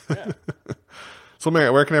 Yeah. So, Mary,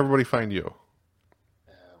 where can everybody find you?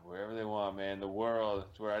 Wherever they want, man. The world.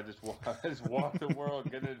 It's where I just walk the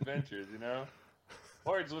world, get adventures, you know?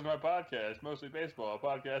 Or just listen to my podcast, Mostly Baseball, a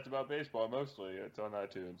podcast about baseball mostly. It's on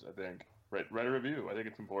iTunes, I think. Write a review. I think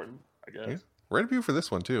it's important, I guess. Yeah. Write a review for this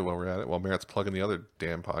one, too, while we're at it. While Merritt's plugging the other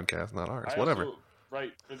damn podcast, not ours. I Whatever. also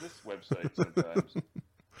write for this website sometimes,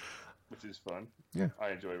 which is fun. Yeah.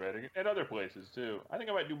 I enjoy writing it. And other places, too. I think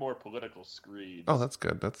I might do more political screeds. Oh, that's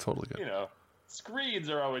good. That's totally good. You know, screeds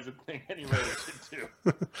are always a thing any writer should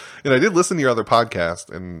do. And I did listen to your other podcast,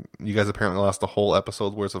 and you guys apparently lost a whole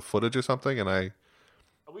episode's worth of footage or something, and I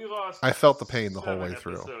felt the pain the whole way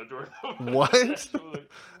through. What?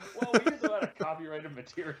 Well, we used a lot of copyrighted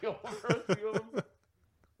material for a few of them,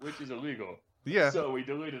 which is illegal. Yeah. So we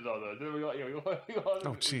deleted all those. Then we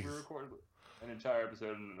jeez. We recorded an entire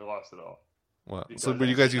episode and lost it all. What? Because So were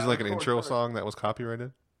you guys actually using like an not intro recorded. song that was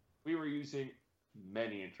copyrighted? We were using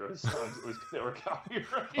many intro songs that were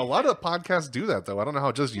copyrighted. A lot of podcasts do that, though. I don't know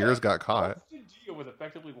how just yours got caught. Studio was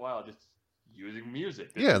effectively wild, just using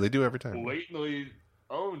music. Yeah, they do every time. Blatantly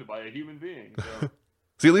owned by a human being. So.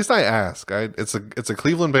 See, at least I ask. It's a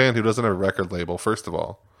Cleveland band who doesn't have a record label, first of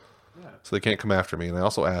all. Yeah. So they can't come after me. And I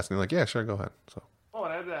also ask, and they're like, yeah, sure, go ahead. So. Oh,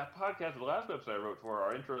 and I had that podcast, the last website I wrote for.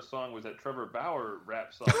 Our intro song was that Trevor Bauer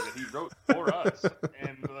rap song that he wrote for us.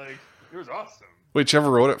 And, like, it was awesome. Wait,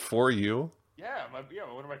 Trevor wrote it for you? Yeah,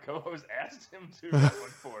 one of my co-hosts asked him to write one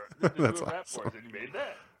for it. That's do a rap awesome. for us, and he made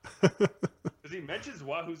that. Because he mentions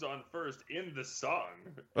Wahoo's on first in the song.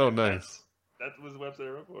 Oh, And nice. That was the website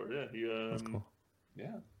I wrote for. Yeah, That's cool.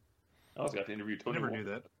 Yeah. I also got to interview Tony. Never Wolff.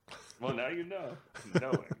 knew that. Well, now you know.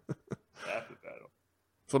 Knowing. Half the battle.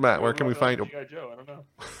 So, Matt, where can we find you? G.I. Joe, I don't know.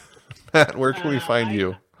 Matt, where can we find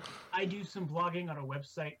you? I do some blogging on a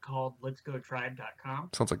website called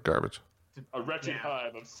letsgotribe.com. Sounds like garbage. A wretched Yeah.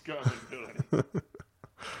 hive of scum and villainy.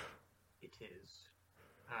 It is.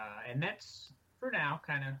 And that's, for now,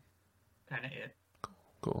 kind of it.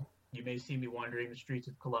 Cool. You may see me wandering the streets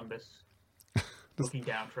of Columbus, looking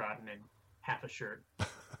downtrodden in half a shirt.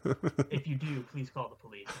 If you do, please call the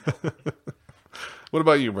police. What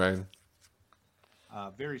about you, Brian?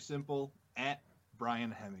 Very simple, at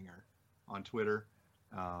Brian Heminger on Twitter.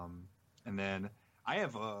 And then I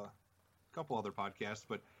have a couple other podcasts,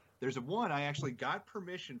 but there's one I actually got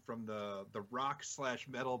permission from the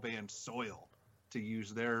rock/metal band Soil to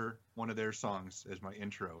use one of their songs as my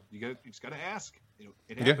intro. You just got to ask. It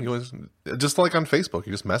Yeah, happens. you always, just like on Facebook,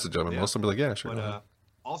 you just message them, and Yeah. most of them be like, yeah, sure. go ahead. But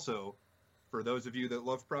also, for those of you that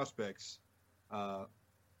love prospects,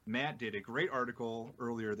 Matt did a great article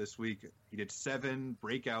earlier this week. He did 7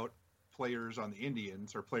 breakout players on the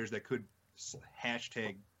Indians, or players that could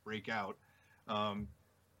hashtag breakout.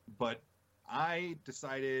 But I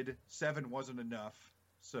decided 7 wasn't enough,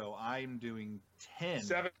 so I'm doing 10.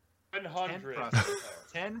 700.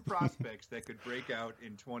 10 prospects that could break out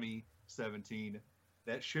in 2017.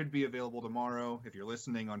 That should be available tomorrow. If you're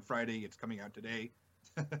listening on Friday, it's coming out today.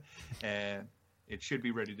 And it should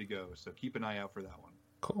be ready to go. So keep an eye out for that one.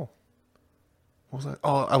 Cool. What was that?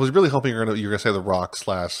 Oh, I was really hoping you were gonna say The Rock /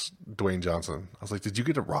 Dwayne Johnson. I was like, did you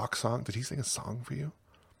get a Rock song? Did he sing a song for you?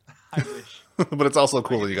 I wish. But it's also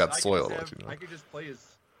cool that you got Soil to let you know. I could just play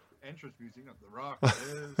his entrance music. The Rock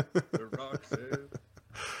says, The Rock says.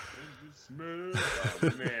 Oh,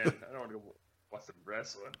 man, I don't want to go watch some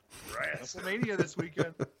wrestling. WrestleMania this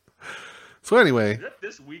weekend. So anyway, Is that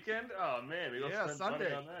this weekend? Oh, man, we go Yeah, spend Sunday.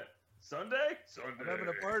 money on that. Sunday? Sunday. I'm having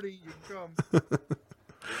a party. You can come.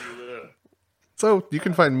 so you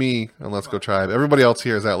can find me on Let's Go Tribe. Everybody else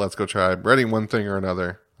here is at Let's Go Tribe, writing one thing or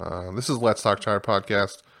another. This is Let's Talk Tribe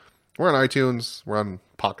podcast. We're on iTunes. We're on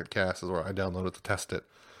Pocket Cast, is where I download it to test it.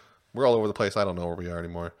 We're all over the place. I don't know where we are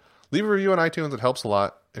anymore. Leave a review on iTunes. It helps a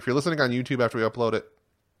lot. If you're listening on YouTube after we upload it,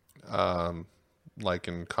 like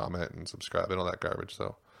and comment and subscribe and all that garbage.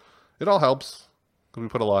 So it all helps. We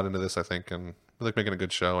put a lot into this, I think, and we like making a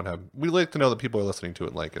good show, and we like to know that people are listening to it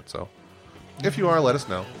and like it. So if you are, let us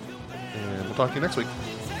know, and we'll talk to you next week.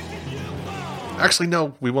 Actually,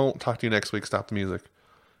 no, we won't talk to you next week. Stop the music,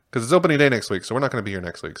 because it's opening day next week, so we're not going to be here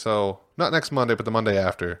next week. So not next Monday, but the Monday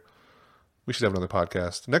after. We should have another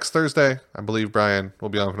podcast. Next Thursday, I believe Brian will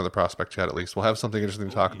be on for another prospect chat at least. We'll have something interesting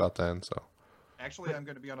to talk about then. So, Actually, I'm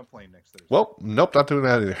going to be on a plane next Thursday. well, nope, not doing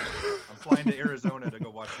that either. I'm flying to Arizona to go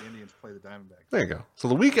watch the Indians play the Diamondbacks. There you go. So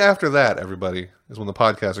the week after that, everybody, is when the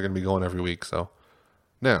podcasts are going to be going every week. So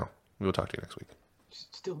now, we will talk to you next week.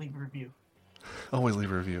 Still leave a review. Always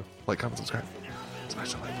leave a review. Like, comment, subscribe.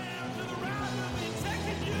 Smash the like button.